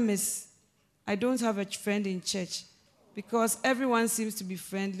problem is I don't have a friend in church because everyone seems to be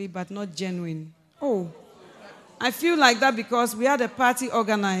friendly but not genuine. Oh, I feel like that because we had a party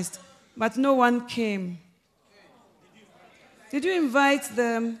organized, but no one came. Did you invite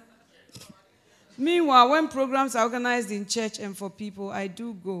them? Meanwhile, when programs are organized in church and for people, I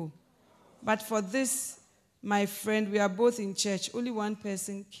do go. But for this, my friend, we are both in church. Only one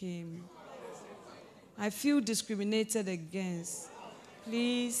person came. I feel discriminated against.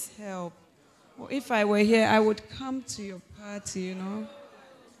 Please help. Well, if I were here, I would come to your party, you know.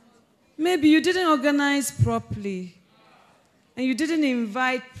 Maybe you didn't organize properly. And you didn't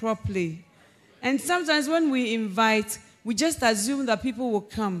invite properly. And sometimes when we invite, we just assume that people will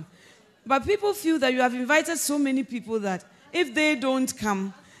come. But people feel that you have invited so many people that if they don't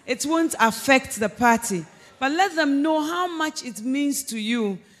come, it won't affect the party. But let them know how much it means to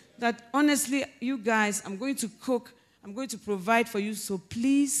you that, honestly, you guys, I'm going to cook, I'm going to provide for you, so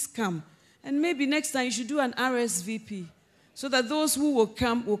please come. And maybe next time you should do an RSVP so that those who will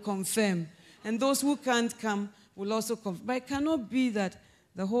come will confirm. And those who can't come will also come. But it cannot be that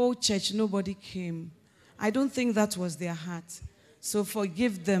the whole church, nobody came. I don't think that was their heart. So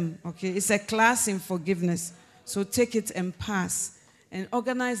forgive them, okay? It's a class in forgiveness. So take it and pass. And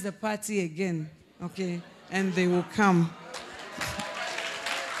organize the party again, okay? And they will come.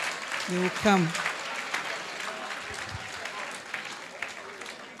 They will come.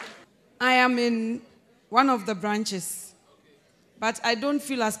 I am in one of the branches, but I don't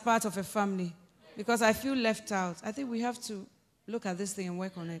feel as part of a family because I feel left out. I think we have to look at this thing and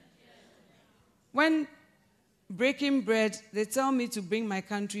work on it. When breaking bread, they tell me to bring my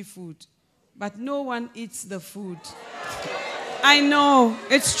country food, but no one eats the food. I know,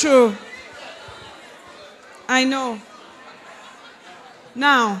 it's true. I know.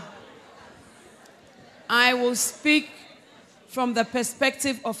 Now, I will speak from the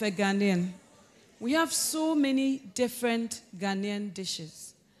perspective of a Ghanaian. We have so many different Ghanaian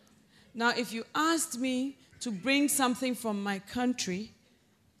dishes. Now, if you asked me to bring something from my country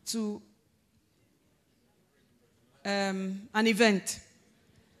to an event,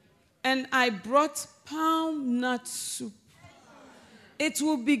 and I brought palm nut soup, it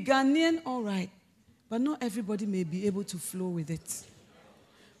will be Ghanaian, all right, but not everybody may be able to flow with it.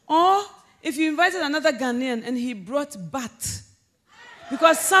 Or if you invited another Ghanaian and he brought bat,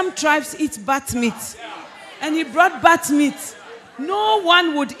 because some tribes eat bat meat, and he brought bat meat, no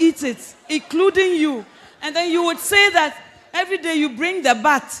one would eat it, including you. And then you would say that every day you bring the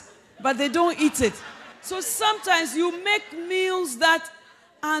bat, but they don't eat it. So sometimes you make meals that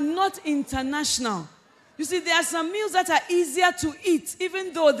are not international. You see, there are some meals that are easier to eat,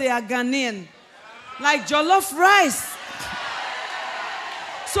 even though they are Ghanaian, like jollof rice.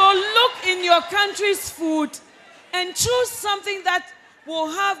 So look in your country's food and choose something that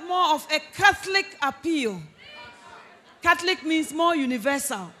will have more of a Catholic appeal. Catholic means more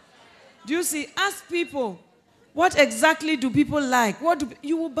universal. Do you see? Ask people, what exactly do people like?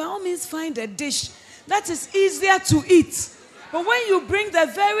 You will by all means find a dish that is easier to eat. But when you bring the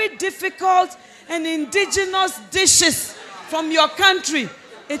very difficult and indigenous dishes from your country,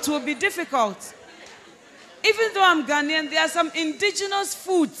 it will be difficult. Even though I'm Ghanaian, there are some indigenous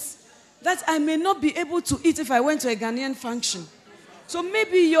foods that I may not be able to eat if I went to a Ghanaian function. So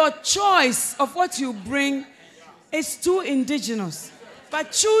maybe your choice of what you bring is too indigenous.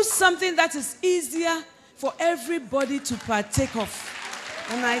 But choose something that is easier for everybody to partake of.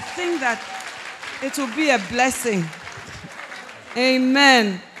 And I think that it will be a blessing.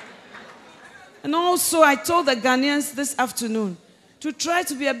 Amen. And also, I told the Ghanaians this afternoon to try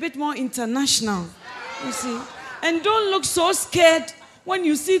to be a bit more international. You see? And don't look so scared when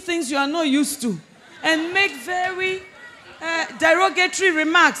you see things you are not used to. And make very derogatory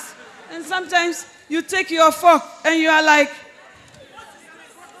remarks. And sometimes you take your fork and you are like,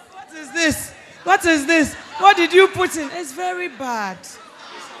 what is this? What is this? What did you put in? It's very bad.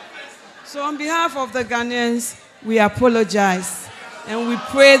 So on behalf of the Ghanaians, we apologize. And we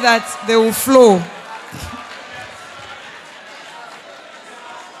pray that they will flow.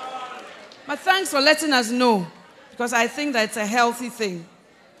 But thanks for letting us know, because I think that it's a healthy thing.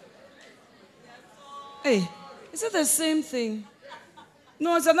 Hey, is it the same thing?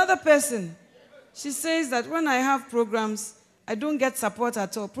 No, it's another person. She says that when I have programs, I don't get support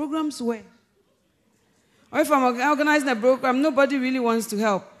at all. Programs where? Or if I'm organizing a program, nobody really wants to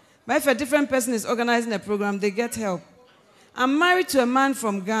help. But if a different person is organizing a program, they get help. I'm married to a man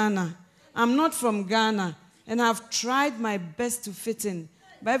from Ghana. I'm not from Ghana, and I've tried my best to fit in.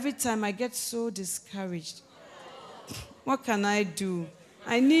 But every time I get so discouraged. What can I do?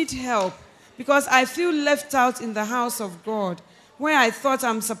 I need help because I feel left out in the house of God where I thought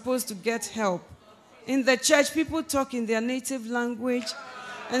I'm supposed to get help. In the church, people talk in their native language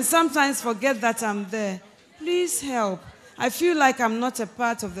and sometimes forget that I'm there. Please help. I feel like I'm not a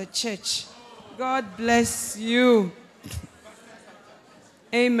part of the church. God bless you.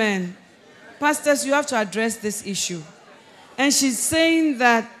 Amen. Pastors, you have to address this issue. And she's saying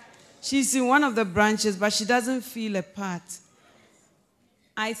that she's in one of the branches, but she doesn't feel a part.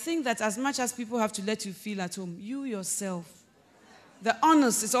 I think that as much as people have to let you feel at home, you yourself, the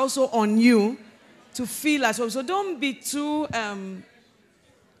onus is also on you to feel at home. So don't be too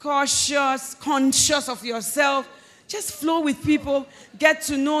conscious of yourself. Just flow with people, get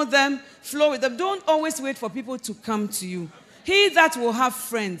to know them, flow with them. Don't always wait for people to come to you. He that will have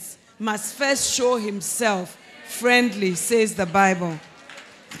friends must first show himself friendly, says the Bible.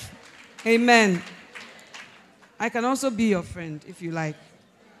 Amen. I can also be your friend if you like.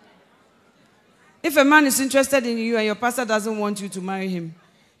 If a man is interested in you and your pastor doesn't want you to marry him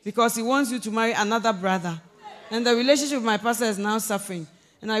because he wants you to marry another brother, and the relationship with my pastor is now suffering,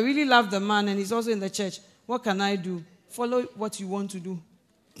 and I really love the man, and he's also in the church. What can I do? Follow what you want to do.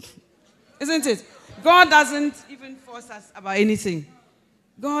 Isn't it? God doesn't even force us about anything.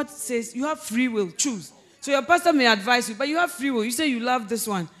 God says you have free will. Choose. So your pastor may advise you, but you have free will. You say you love this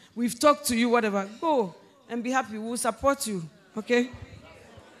one. We've talked to you, whatever. Go and be happy. We'll support you. Okay?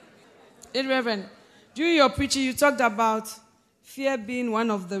 Reverend, during your preaching, you talked about fear being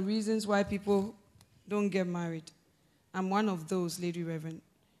one of the reasons why people don't get married. I'm one of those, Lady Reverend.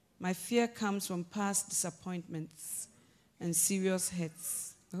 My fear comes from past disappointments and serious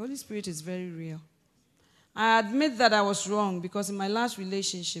hurts. The Holy Spirit is very real. I admit that I was wrong because in my last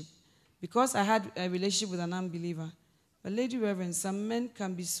relationship, because I had a relationship with an unbeliever, but Lady Reverend, some men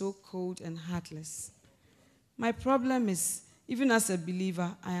can be so cold and heartless. My problem is, even as a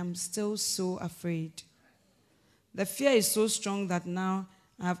believer, I am still so afraid. The fear is so strong that now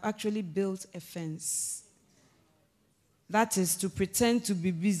I have actually built a fence. That is to pretend to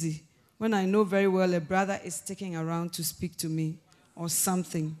be busy when I know very well a brother is sticking around to speak to me or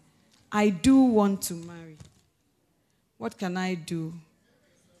something. I do want to marry. What can I do?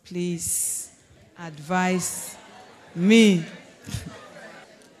 Please advise me.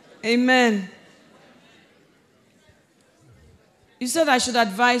 Amen. You said I should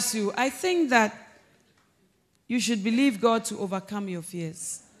advise you. I think that you should believe God to overcome your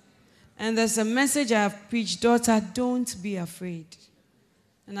fears. And there's a message I have preached, daughter, don't be afraid.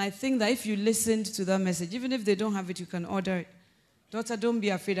 And I think that if you listened to that message, even if they don't have it, you can order it. Daughter, don't be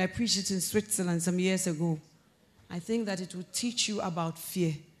afraid. I preached it in Switzerland some years ago. I think that it will teach you about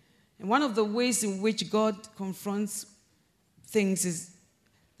fear. And one of the ways in which God confronts things is,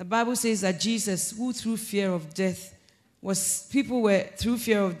 the Bible says that Jesus, who through fear of death, people were, through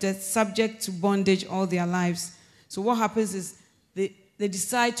fear of death, subject to bondage all their lives. So what happens is they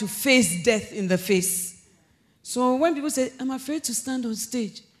decide to face death in the face. So when people say, I'm afraid to stand on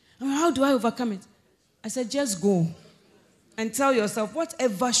stage, how do I overcome it? I said, just go and tell yourself,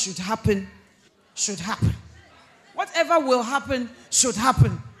 whatever should happen, should happen. Whatever will happen, should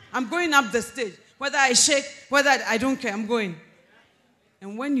happen. I'm going up the stage. Whether I shake, whether I don't care, I'm going.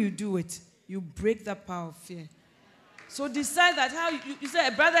 And when you do it, you break that power of fear. So decide that how you say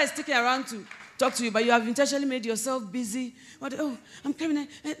a brother is sticking around to talk to you, but you have intentionally made yourself busy. Oh, I'm coming.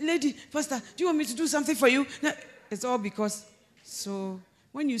 Lady, pastor, do you want me to do something for you? No. It's all because. So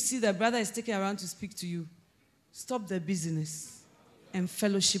when you see that brother is sticking around to speak to you, stop the busyness and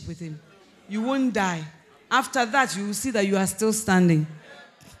fellowship with him. You won't die. After that, you will see that you are still standing.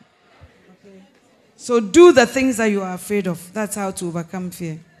 Okay. So do the things that you are afraid of. That's how to overcome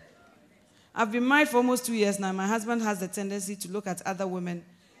fear. I've been married for almost 2 years now. My husband has the tendency to look at other women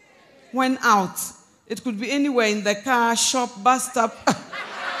when out. It could be anywhere, in the car, shop, bus stop.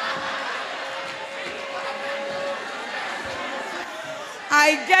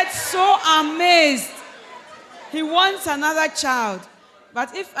 I get so amazed. He wants another child.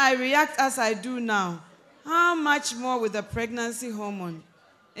 But if I react as I do now, how much more with the pregnancy hormone?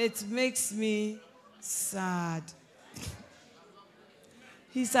 It makes me sad.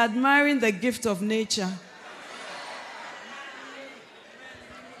 He's admiring the gift of nature.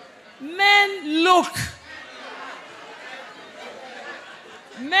 Men look.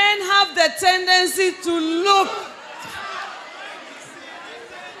 Men have the tendency to look.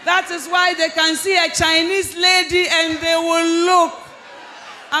 That is why they can see a Chinese lady and they will look.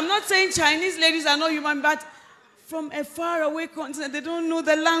 I'm not saying Chinese ladies are not human, but from a faraway continent, they don't know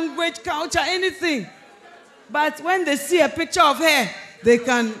the language, culture, anything. But when they see a picture of her, they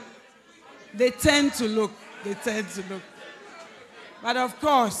tend to look. They tend to look. But of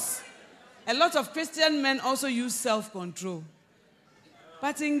course, a lot of Christian men also use self-control.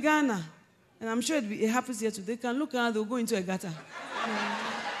 But in Ghana, and I'm sure it happens here too, they can look around, they'll go into a gutter.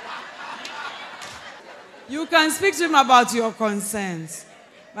 You can speak to him about your concerns.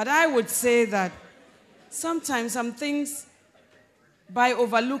 But I would say that sometimes some things, by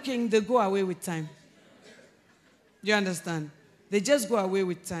overlooking, they go away with time. Do you understand? They just go away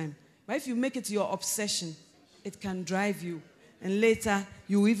with time. But if you make it your obsession, it can drive you. And later,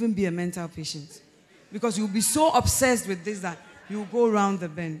 you will even be a mental patient. Because you'll be so obsessed with this that you'll go around the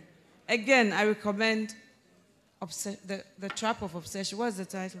bend. Again, I recommend the Trap of Obsession. What's the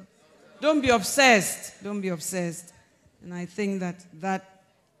title? Don't be obsessed. Don't be obsessed. And I think that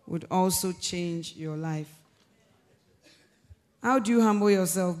would also change your life. How do you humble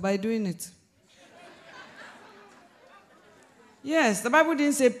yourself? By doing it. Yes, the Bible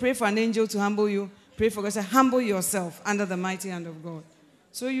didn't say pray for an angel to humble you. Pray for God. It said humble yourself under the mighty hand of God.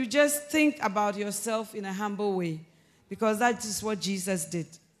 So you just think about yourself in a humble way. Because that is what Jesus did.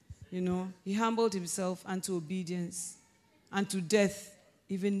 You know, he humbled himself unto obedience, unto death,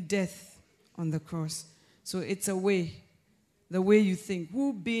 even death on the cross. So it's a way, the way you think.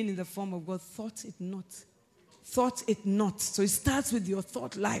 Who being in the form of God thought it not. Thought it not. So it starts with your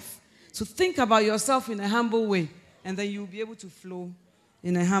thought life. So think about yourself in a humble way, and then you'll be able to flow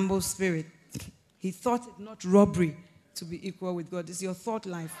in a humble spirit. He thought it not robbery to be equal with God. It's your thought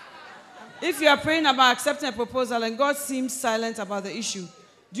life. If you are praying about accepting a proposal and God seems silent about the issue,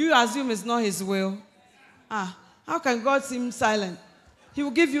 do you assume it's not his will? How can God seem silent? He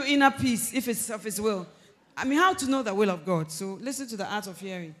will give you inner peace if it's of his will. I mean, how to know the will of God? So listen to the art of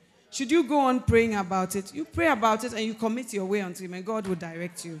hearing. Should you go on praying about it? You pray about it and you commit your way unto him, and God will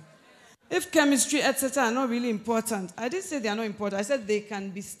direct you. If chemistry, etc. are not really important, I didn't say they are not important. I said they can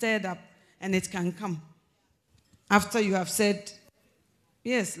be stirred up and it can come after you have said,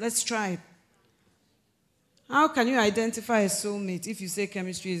 yes, let's try it. How can you identify a soulmate if you say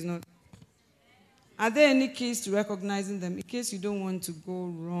chemistry is not? Are there any keys to recognizing them in case you don't want to go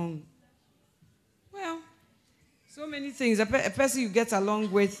wrong? Well, so many things. A person you get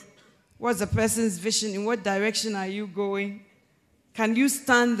along with, what's the person's vision? In what direction are you going? Can you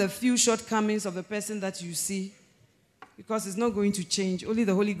stand the few shortcomings of the person that you see? Because it's not going to change. Only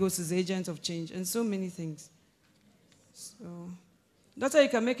the Holy Ghost is the agent of change. And so many things. So, that's how you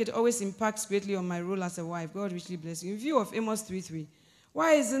can make it always impact greatly on my role as a wife. God richly bless you. In view of Amos 3:3,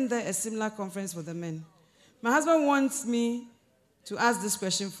 why isn't there a similar conference for the men? My husband wants me to ask this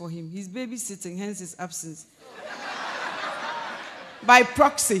question for him. He's babysitting, hence his absence. By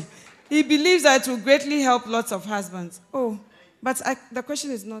proxy. He believes that it will greatly help lots of husbands. Oh, but the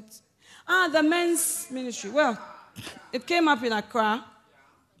question is not... the men's ministry. Well, it came up in Accra,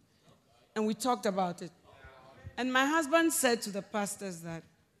 and we talked about it. And my husband said to the pastors that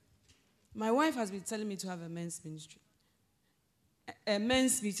my wife has been telling me to have a men's ministry, a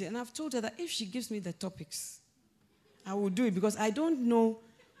men's meeting. And I've told her that if she gives me the topics, I will do it, because I don't know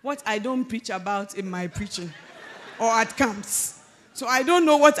what I don't preach about in my preaching or at camps. So I don't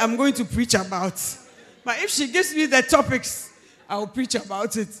know what I'm going to preach about. But if she gives me the topics, I will preach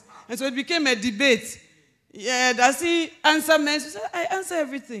about it. And so it became a debate. Yeah, does he answer men? She said, I answer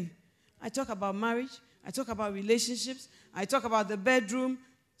everything. I talk about marriage. I talk about relationships. I talk about the bedroom.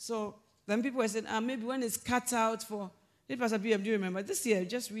 So then people were saying, maybe when it's cut out for... Pastor BM, do you remember? This year,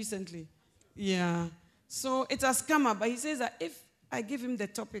 just recently. Yeah. So it has come up. But he says that if I give him the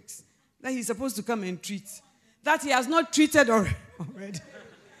topics that he's supposed to come and treat, that he has not treated already,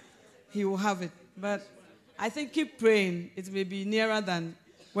 he will have it. But I think keep praying. It may be nearer than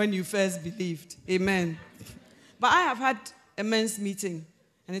when you first believed. Amen. But I have had a men's meeting,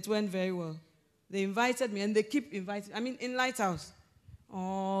 and it went very well. They invited me, and they keep inviting. I mean, in Lighthouse,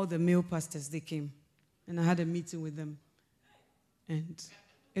 all the male pastors, they came. And I had a meeting with them. And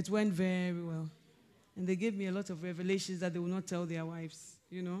it went very well. And they gave me a lot of revelations that they will not tell their wives,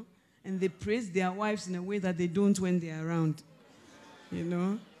 you know. And they praised their wives in a way that they don't when they are around, you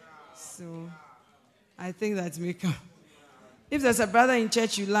know. So I think that's me. If there's a brother in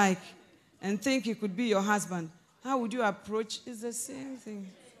church you like and think he could be your husband, how would you approach? It's the same thing.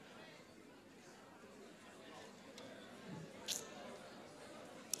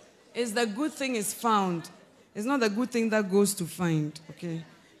 It's the good thing is found. It's not the good thing that goes to find, okay?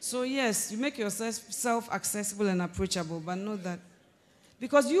 So yes, you make yourself accessible and approachable, but know that.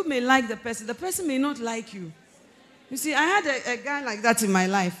 Because you may like the person may not like you. You see, I had a guy like that in my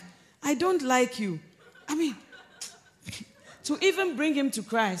life. I don't like you. I mean, to even bring him to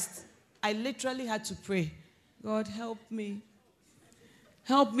Christ, I literally had to pray. God, help me.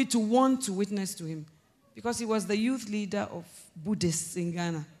 Help me to want to witness to him. Because he was the youth leader of Buddhists in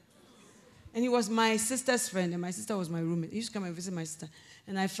Ghana. And he was my sister's friend, and my sister was my roommate. He used to come and visit my sister.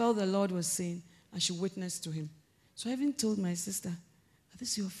 And I felt the Lord was saying I should witness to him. So I even told my sister,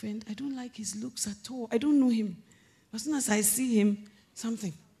 this is your friend. I don't like his looks at all. I don't know him. As soon as I see him,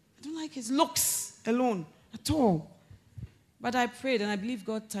 something. I don't like his looks alone at all. But I prayed, and I believe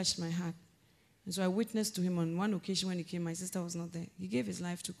God touched my heart. And so I witnessed to him on one occasion when he came. My sister was not there. He gave his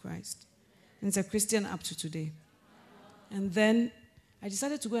life to Christ. And he's a Christian up to today. And then I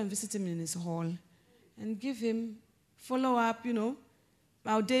decided to go and visit him in his hall and give him follow-up, you know,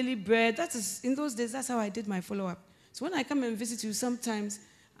 our daily bread. That is, in those days, that's how I did my follow-up. So when I come and visit you, sometimes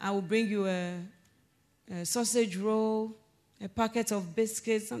I will bring you a sausage roll, a packet of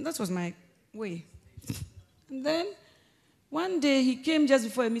biscuits. That was my way. And then one day he came just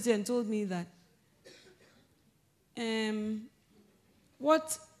before a meeting and told me that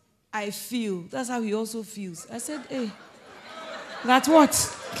what I feel, that's how he also feels. I said, hey, that what?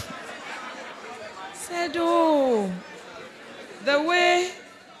 Said, oh, the way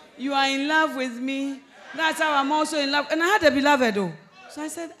you are in love with me, that's how I'm also in love. And I had a beloved, though. So I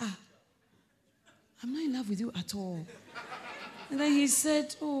said, I'm not in love with you at all. And then he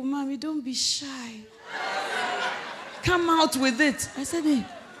said, oh, mommy, don't be shy. Come out with it. I said, hey,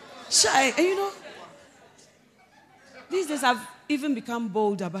 shy. And you know, these days I've even become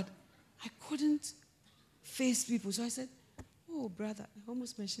bolder, but I couldn't face people. So I said, oh, brother, I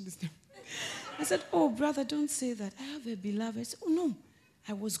almost mentioned his name. I said, oh, brother, don't say that. I have a beloved. I said, oh, no.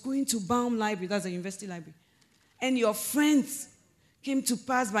 I was going to Baum Library, that's a university library. And your friends came to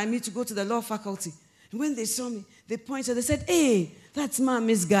pass by me to go to the law faculty. And when they saw me, they pointed, they said, hey, that's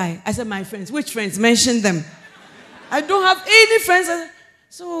Miss Guy. I said, my friends. Which friends? Mention them. I don't have any friends.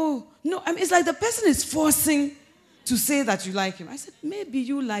 So, no, I mean, it's like the person is forcing to say that you like him. I said, maybe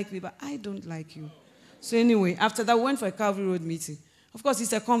you like me, but I don't like you. So anyway, after that, we went for a Calvary Road meeting. Of course,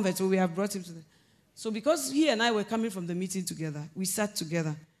 he's a convert, so we have brought him to the... So because he and I were coming from the meeting together, we sat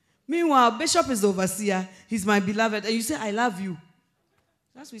together. Meanwhile, Bishop is the overseer. He's my beloved. And you say, I love you.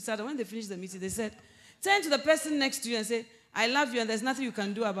 That's what we sat. And when they finished the meeting, they said, turn to the person next to you and say, I love you, and there's nothing you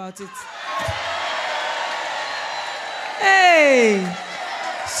can do about it. Hey!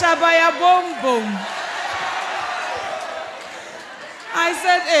 Shabaya boom boom. I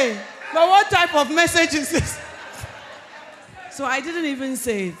said, hey, but what type of message is this? So I didn't even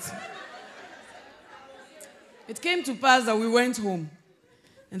say it. It came to pass that we went home.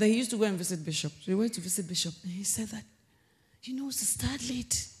 And then he used to go and visit Bishop. So we went to visit Bishop. And he said that, you know, Sister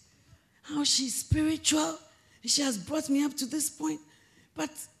Adelaide, how she's spiritual. And she has brought me up to this point. But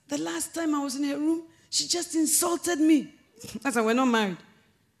the last time I was in her room, she just insulted me. That's why we're not married.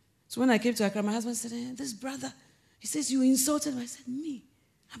 So when I came to Accra, my husband said, this brother, he says, you insulted me. I said, me?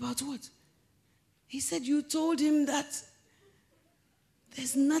 About what? He said, you told him that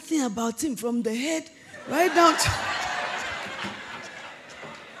there's nothing about him from the head right down to...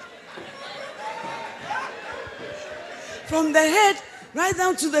 from the head right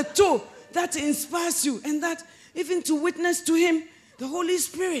down to the toe that inspires you. And that even to witness to him, the Holy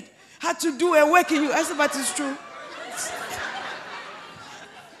Spirit had to do a work in you. I said, but it's true.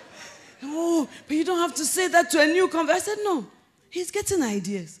 Oh, but you don't have to say that to a new convert. I said, no, he's getting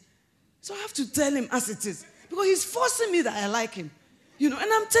ideas. So I have to tell him as it is. Because he's forcing me that I like him. You know, and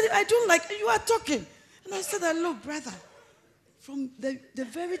I'm telling you, I don't like, you are talking. And I said, look, brother, from the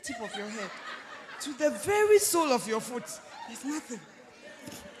very tip of your head to the very sole of your foot, there's nothing.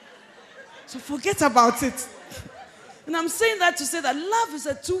 So forget about it. And I'm saying that to say that love is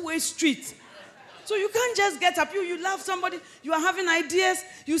a two-way street. So you can't just get up. You love somebody, you are having ideas,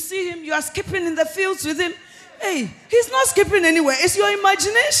 you see him, you are skipping in the fields with him. Hey, he's not skipping anywhere. It's your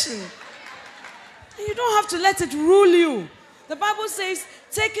imagination. And you don't have to let it rule you. The Bible says,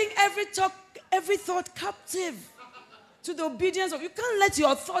 taking every thought captive to the obedience of... You can't let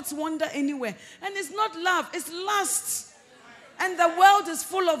your thoughts wander anywhere. And it's not love, it's lust. And the world is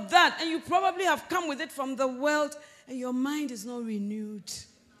full of that. And you probably have come with it from the world, and your mind is not renewed.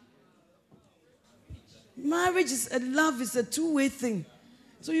 Marriage is love is a two-way thing.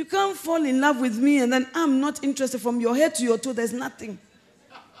 So you can't fall in love with me and then I'm not interested. From your head to your toe, there's nothing.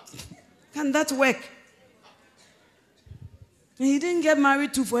 Can that work? And he didn't get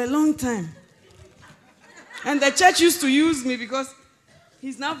married to for a long time. And the church used to use me because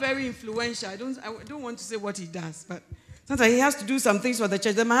he's now very influential. I don't want to say what he does, but sometimes he has to do some things for the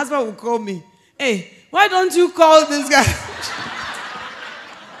church. Then my husband will call me, hey, why don't you call this guy?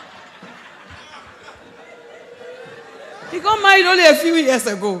 He got married only a few years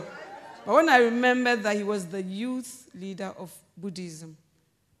ago. But when I remembered that he was the youth leader of Buddhism,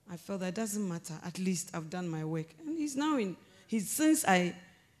 I felt that it doesn't matter. At least I've done my work. And he's now since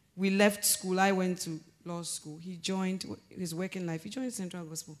we left school, I went to law school. He joined his working life. He joined Central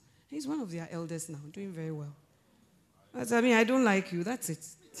Gospel. He's one of their elders now, doing very well. But I mean, I don't like you. That's it.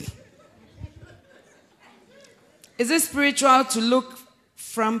 Is it spiritual to look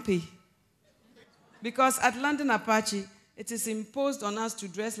frumpy? Because at London Apache, it is imposed on us to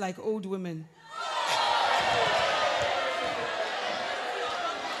dress like old women.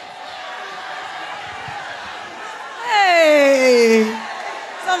 Hey!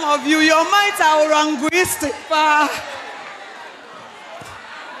 Some of you, your minds are oranguistic.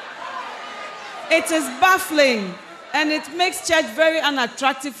 It is baffling. And it makes church very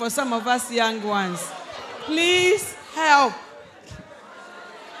unattractive for some of us young ones. Please help.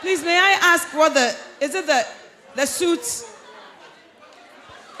 Please, may I ask is it the suit?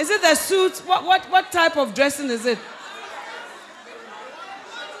 Is it the suit? What type of dressing is it?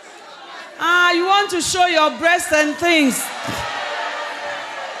 You want to show your breasts and things.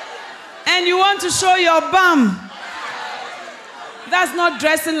 And you want to show your bum. That's not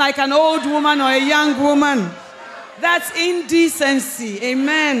dressing like an old woman or a young woman. That's indecency.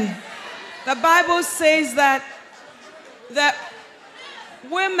 Amen. The Bible says that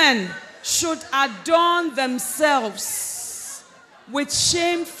women should adorn themselves with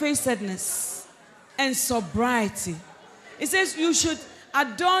shamefacedness and sobriety. It says you should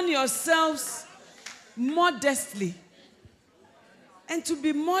adorn yourselves modestly. And to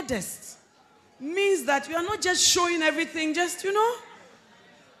be modest means that you are not just showing everything, just,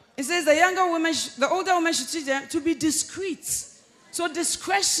 It says the older women should teach them to be discreet. So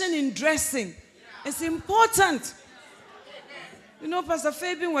discretion in dressing is important. Pastor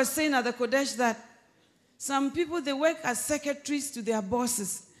Fabian was saying at the Kodesh that some people, they work as secretaries to their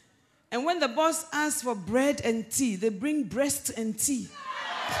bosses. And when the boss asks for bread and tea, they bring breast and tea.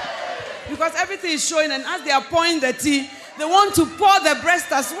 Because everything is showing, and as they are pouring the tea, they want to pour the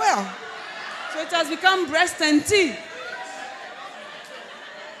breast as well. So it has become breast and tea.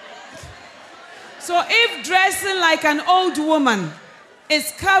 So if dressing like an old woman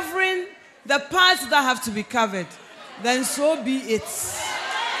is covering the parts that have to be covered, then so be it.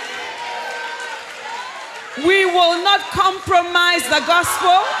 We will not compromise the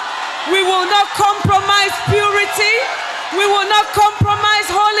gospel. We will not compromise purity. We will not compromise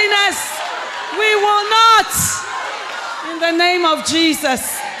holiness. We will not. In the name of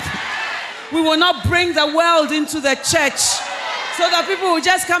Jesus. We will not bring the world into the church so that people will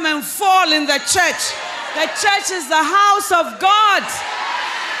just come and fall in the church. The church is the house of God,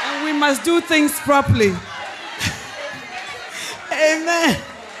 and we must do things properly. Amen.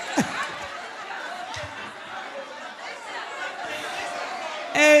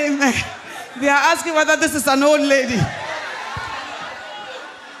 Amen. They are asking whether this is an old lady.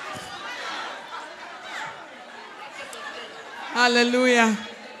 Hallelujah.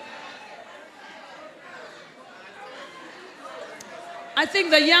 I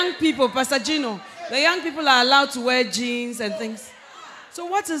think the young people, Pastor Gino, the young people are allowed to wear jeans and things. So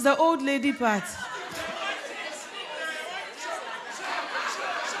what is the old lady part?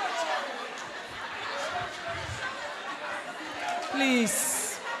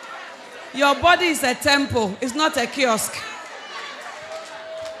 Please. Your body is a temple. It's not a kiosk.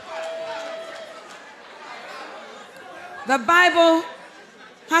 The Bible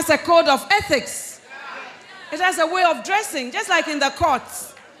has a code of ethics. It has a way of dressing, just like in the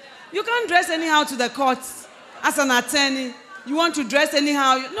courts. You can't dress anyhow to the courts. As an attorney, you want to dress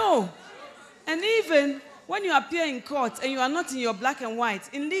anyhow. No. And even when you appear in court and you are not in your black and white,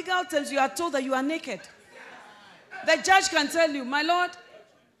 in legal terms, you are told that you are naked. The judge can tell you, my lord,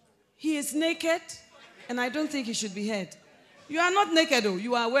 he is naked, and I don't think he should be held. You are not naked, though.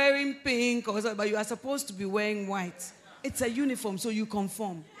 You are wearing pink, but you are supposed to be wearing white. It's a uniform, so you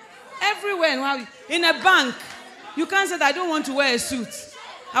conform. Everywhere, in a bank, you can't say that I don't want to wear a suit.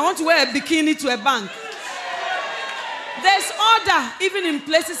 I want to wear a bikini to a bank. There's order, even in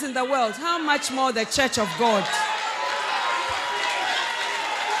places in the world. How much more the church of God?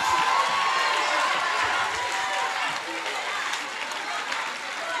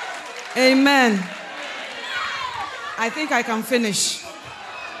 Amen. I think I can finish.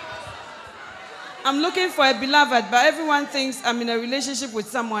 I'm looking for a beloved, but everyone thinks I'm in a relationship with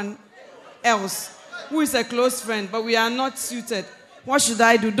someone else who is a close friend, but we are not suited. What should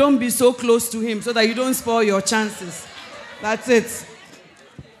I do? Don't be so close to him so that you don't spoil your chances. That's it.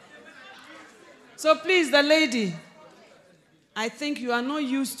 So please, the lady, I think you are not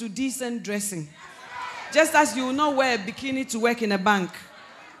used to decent dressing. Just as you will not wear a bikini to work in a bank,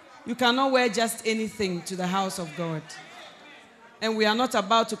 you cannot wear just anything to the house of God. And we are not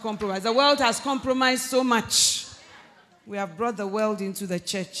about to compromise. The world has compromised so much. We have brought the world into the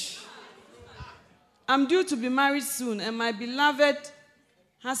church. I'm due to be married soon, and my beloved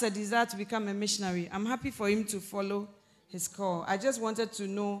has a desire to become a missionary. I'm happy for him to follow his call. I just wanted to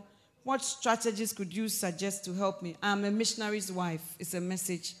know what strategies could you suggest to help me. I'm a missionary's wife. It's a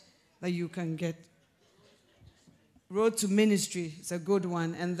message that you can get. Road to ministry is a good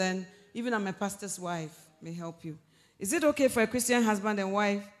one. And then even I'm a pastor's wife may help you. Is it okay for a Christian husband and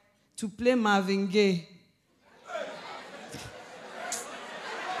wife to play Marvin Gaye?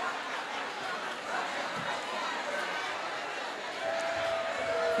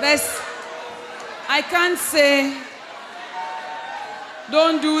 I can't say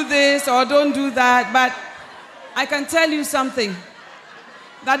don't do this or don't do that, but I can tell you something.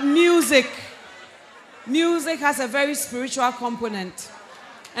 That music has a very spiritual component,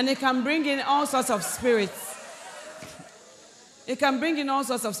 and it can bring in all sorts of spirits. It can bring in all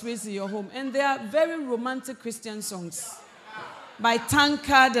sorts of spirits in your home. And there are very romantic Christian songs by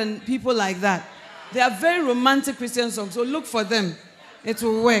Tankard and people like that. They are very romantic Christian songs, so look for them. It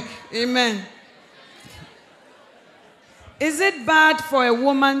will work. Amen. Is it bad for a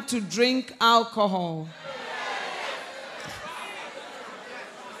woman to drink alcohol?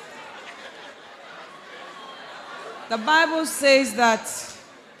 The Bible says that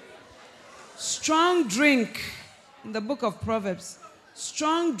strong drink, in the book of Proverbs,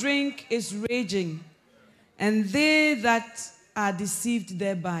 strong drink is raging, and they that are deceived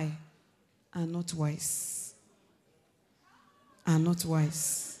thereby are not wise. Are not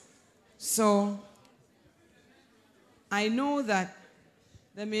wise. So, I know that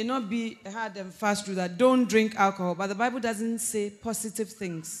there may not be a hard and fast rule that don't drink alcohol, but the Bible doesn't say positive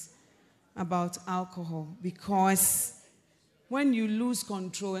things about alcohol, because when you lose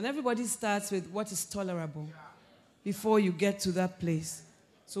control, and everybody starts with what is tolerable before you get to that place.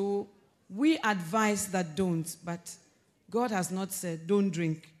 So we advise that don't, but God has not said don't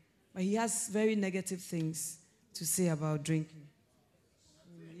drink, but he has very negative things to say about drinking.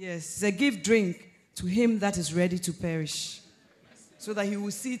 Yes, say give drink to him that is ready to perish, so that he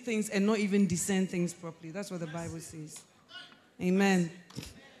will see things and not even discern things properly. That's what the Bible says. Amen.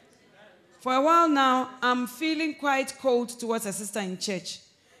 For a while now, I'm feeling quite cold towards a sister in church.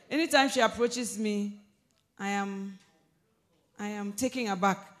 Anytime she approaches me, I am taken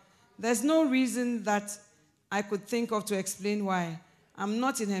aback. There's no reason that I could think of to explain why. I'm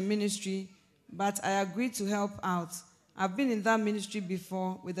not in her ministry, but I agreed to help out. I've been in that ministry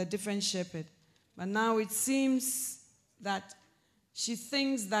before with a different shepherd, but now it seems that she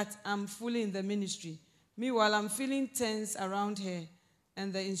thinks that I'm fully in the ministry. Meanwhile, I'm feeling tense around her,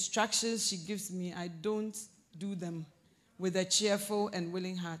 and the instructions she gives me, I don't do them with a cheerful and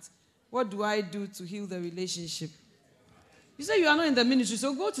willing heart. What do I do to heal the relationship? You say you are not in the ministry,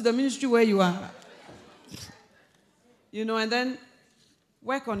 so go to the ministry where you are. And then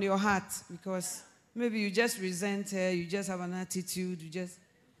work on your heart, because maybe you just resent her, you just have an attitude,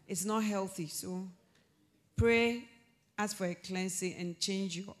 it's not healthy. So pray, ask for a cleansing, and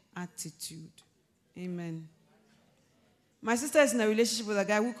change your attitude. Amen. My sister is in a relationship with a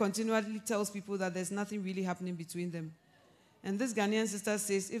guy who continually tells people that there's nothing really happening between them. And this Ghanaian sister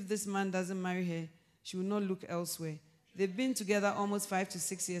says if this man doesn't marry her, she will not look elsewhere. They've been together almost 5 to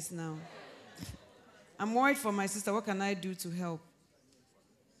 6 years now. I'm worried for my sister. What can I do to help?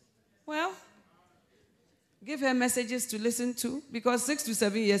 Well, give her messages to listen to, because 6 to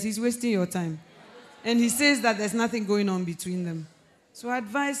 7 years, he's wasting your time. And he says that there's nothing going on between them. So I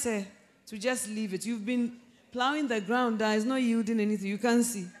advise her to just leave it. You've been plowing the ground down, it's not yielding anything. You can't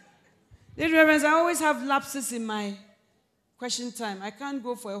see. Lady Reverends, I always have lapses in my question time. I can't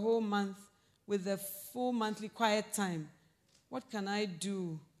go for a whole month with a full monthly quiet time. What can I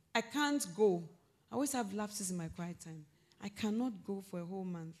do? I can't go. I always have lapses in my quiet time. I cannot go for a whole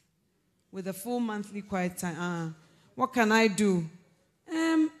month with a full monthly quiet time. What can I do?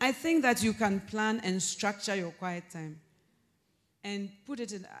 I think that you can plan and structure your quiet time and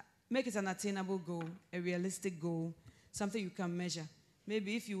make it an attainable goal, a realistic goal, something you can measure.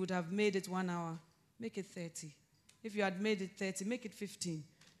 Maybe if you would have made it 1 hour, make it 30. If you had made it 30, make it 15.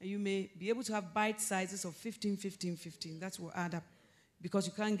 And you may be able to have bite sizes of 15, 15, 15. That will add up, because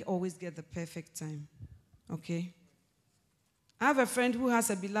you can't always get the perfect time. Okay? I have a friend who has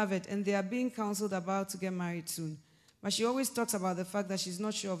a beloved, and they are being counseled about to get married soon. But she always talks about the fact that she's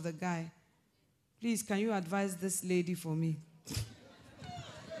not sure of the guy. Please, can you advise this lady for me?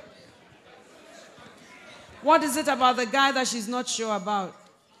 What is it about the guy that she's not sure about?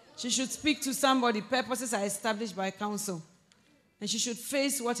 She should speak to somebody. Purposes are established by counsel. And she should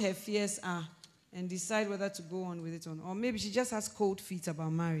face what her fears are and decide whether to go on with it or not. Or maybe she just has cold feet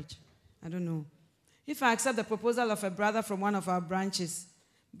about marriage. I don't know. If I accept the proposal of a brother from one of our branches,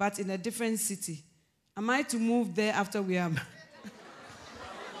 but in a different city, am I to move there after we are married?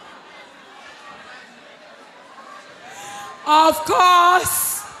 Of course!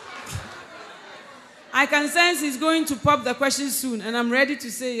 I can sense he's going to pop the question soon, and I'm ready to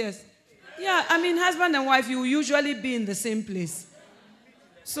say yes. Yeah, husband and wife, you will usually be in the same place.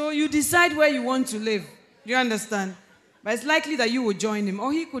 So you decide where you want to live. Do you understand? But it's likely that you will join him,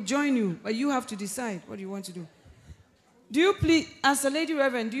 or he could join you, but you have to decide what you want to do. Do you please, as a lady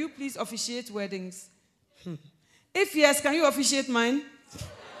reverend, do you please officiate weddings? If yes, can you officiate mine?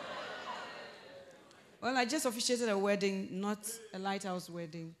 Well, I just officiated a wedding, not a lighthouse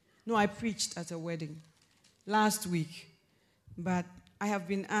wedding. No, I preached at a wedding last week. But I have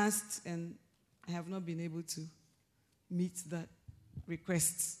been asked, and I have not been able to meet that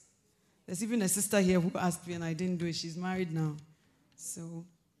request. There's even a sister here who asked me, and I didn't do it. She's married now. So,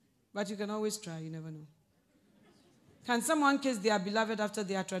 but you can always try. You never know. Can someone kiss their beloved after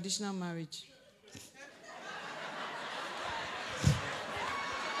their traditional marriage?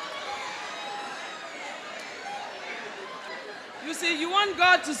 see, you want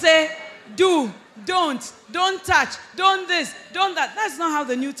God to say, do, don't touch, don't this, don't that. That's not how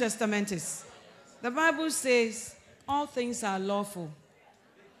the New Testament is. The Bible says all things are lawful,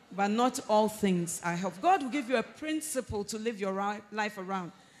 but not all things are helpful. God will give you a principle to live your life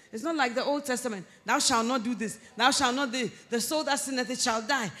around. It's not like the Old Testament. Thou shalt not do this. Thou shalt not do this. The soul that sinneth, it shall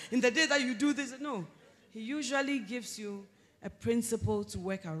die. In the day that you do this. No. He usually gives you a principle to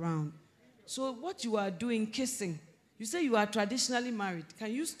work around. So what you are doing, kissing, you say you are traditionally married.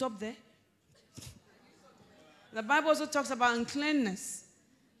 Can you stop there? The Bible also talks about uncleanness.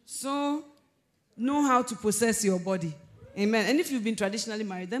 So know how to possess your body. Amen. And if you've been traditionally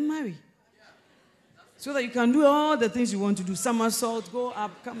married, then marry. So that you can do all the things you want to do. Somersault, go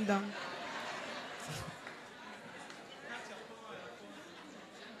up, come down.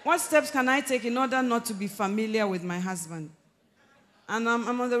 What steps can I take in order not to be familiar with my husband? And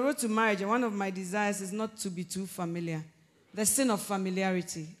I'm on the road to marriage, and one of my desires is not to be too familiar. The sin of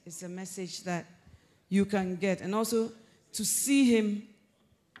familiarity is a message that you can get. And also to see him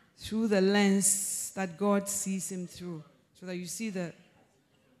through the lens that God sees him through, so that you see the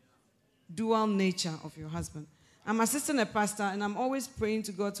dual nature of your husband. I'm assisting a pastor, and I'm always praying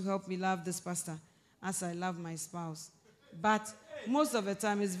to God to help me love this pastor as I love my spouse. But most of the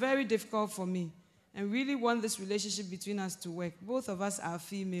time, it's very difficult for me, and really want this relationship between us to work. Both of us are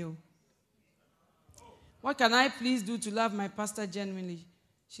female. What can I please do to love my pastor genuinely?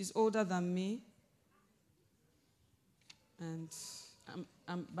 She's older than me, and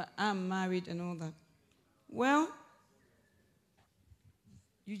I'm married and all that. Well,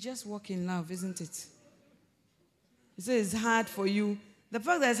 you just walk in love, isn't it? You say it's hard for you. The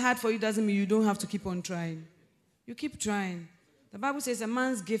fact that it's hard for you doesn't mean you don't have to keep on trying. You keep trying. The Bible says a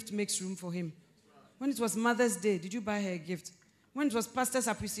man's gift makes room for him. When it was Mother's Day, did you buy her a gift? When it was Pastor's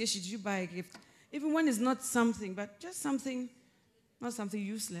Appreciation, did you buy a gift? Even when it's not something, but just something, not something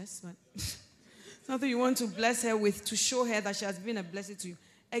useless, but something you want to bless her with, to show her that she has been a blessing to you.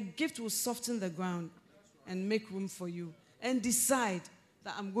 A gift will soften the ground and make room for you. And decide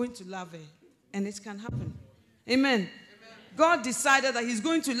that I'm going to love her. And it can happen. Amen. Amen. God decided that he's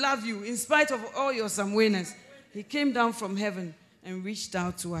going to love you in spite of all your somewayness. He came down from heaven and reached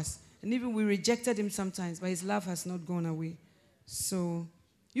out to us. And even we rejected him sometimes, but his love has not gone away. So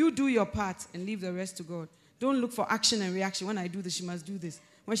you do your part and leave the rest to God. Don't look for action and reaction. When I do this, she must do this.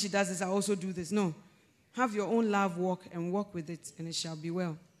 When she does this, I also do this. No. Have your own love walk and walk with it, and it shall be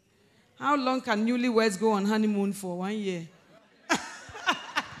well. How long can newlyweds go on honeymoon for? 1 year.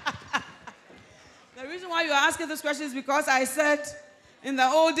 The reason why you are asking this question is because I said in the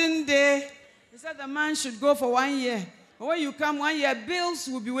olden day, he said the man should go for 1 year. But when you come 1 year, bills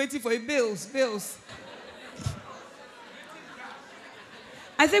will be waiting for you. Bills.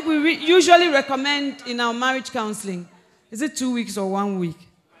 I think we usually recommend in our marriage counseling, is it 2 weeks or 1 week?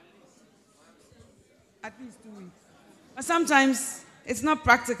 At least 2 weeks. But sometimes it's not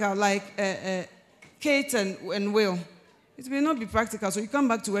practical, like Kate and Will. It may not be practical, so you come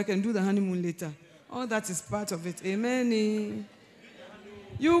back to work and do the honeymoon later. All that is part of it. Amen.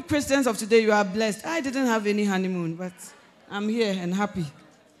 You Christians of today, you are blessed. I didn't have any honeymoon, but I'm here and happy.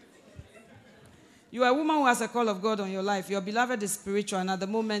 You are a woman who has a call of God on your life. Your beloved is spiritual, and at the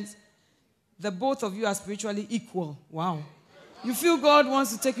moment, the both of you are spiritually equal. Wow. You feel God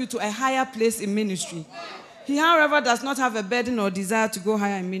wants to take you to a higher place in ministry. He, however, does not have a burden or desire to go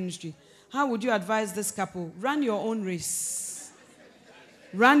higher in ministry. How would you advise this couple? Run your own race.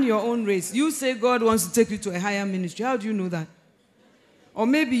 Run your own race. You say God wants to take you to a higher ministry. How do you know that? Or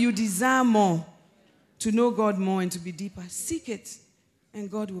maybe you desire more, to know God more and to be deeper. Seek it,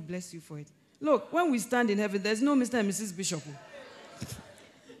 and God will bless you for it. Look, when we stand in heaven, there's no Mr. and Mrs. Bishop.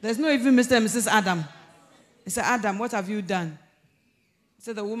 There's no even Mr. and Mrs. Adam. He said, Adam, what have you done? He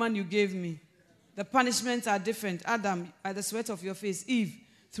said, the woman you gave me. The punishments are different. Adam, by the sweat of your face. Eve,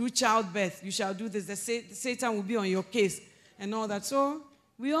 through childbirth, you shall do this. The Satan will be on your case and all that. So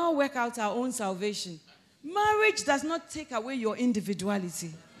we all work out our own salvation. Marriage does not take away your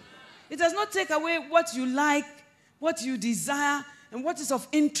individuality. It does not take away what you like, what you desire, and what is of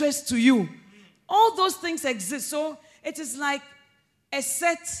interest to you. All those things exist. So it is like a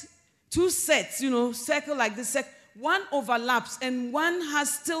set, two sets, circle like this. One overlaps and one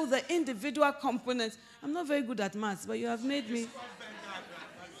has still the individual components. I'm not very good at maths, but you have made me.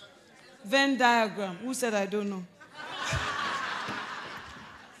 Venn diagram. Who said I don't know?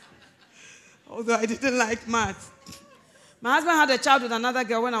 Although I didn't like maths. My husband had a child with another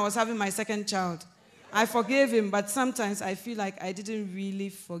girl when I was having my second child. I forgave him, but sometimes I feel like I didn't really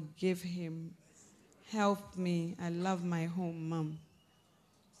forgive him. Help me. I love my home mom.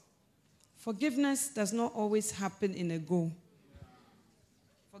 Forgiveness does not always happen in a go.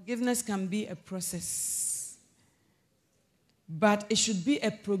 Forgiveness can be a process, but it should be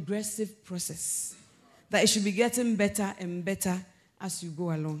a progressive process. That it should be getting better and better as you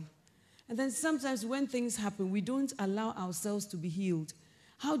go along. And then sometimes when things happen, we don't allow ourselves to be healed.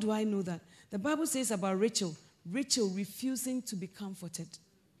 How do I know that? The Bible says about Rachel refusing to be comforted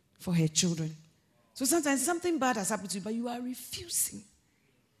for her children. So sometimes something bad has happened to you, but you are refusing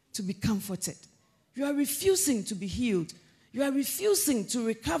to be comforted. You are refusing to be healed. You are refusing to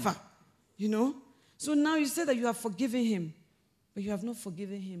recover, So now you say that you have forgiven him, but you have not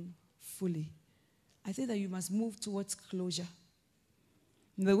forgiven him fully. I think that you must move towards closure.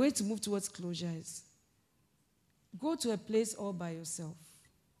 And the way to move towards closure is go to a place all by yourself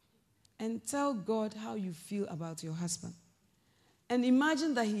and tell God how you feel about your husband. And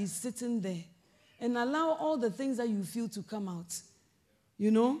imagine that he is sitting there and allow all the things that you feel to come out.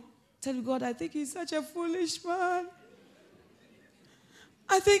 Tell God, I think he's such a foolish man.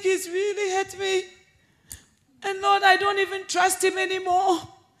 I think he's really hurt me. And Lord, I don't even trust him anymore.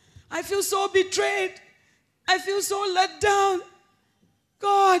 I feel so betrayed. I feel so let down.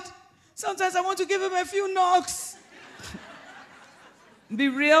 God, sometimes I want to give him a few knocks. Be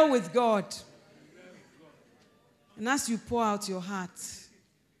real with God. And as you pour out your heart,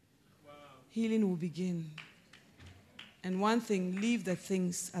 healing will begin. And one thing, leave the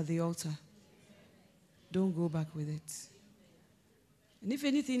things at the altar. Don't go back with it. And if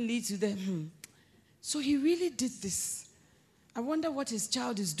anything leads you there, so he really did this. I wonder what his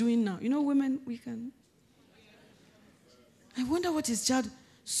child is doing now. Women, we can. I wonder what his child.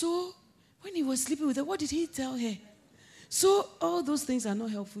 So, when he was sleeping with her, what did he tell her? So, all those things are not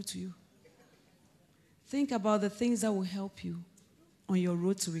helpful to you. Think about the things that will help you on your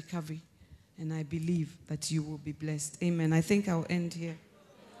road to recovery. And I believe that you will be blessed. Amen. I think I'll end here.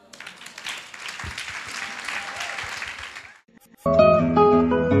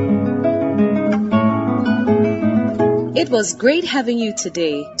 It was great having you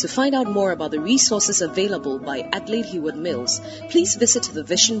today. To find out more about the resources available by Adelaide Heward Mills, please visit the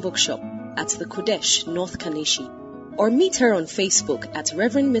Vision Bookshop at the Qodesh, North Kaneshie, or meet her on Facebook at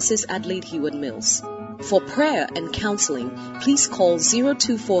Reverend Mrs. Adelaide Heward Mills. For prayer and counseling, please call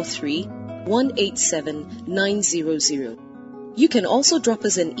 0243 187 900. You can also drop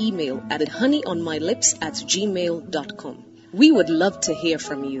us an email at honeyonmylips@gmail.com. We would love to hear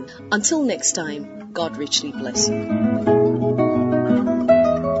from you. Until next time, God richly bless you.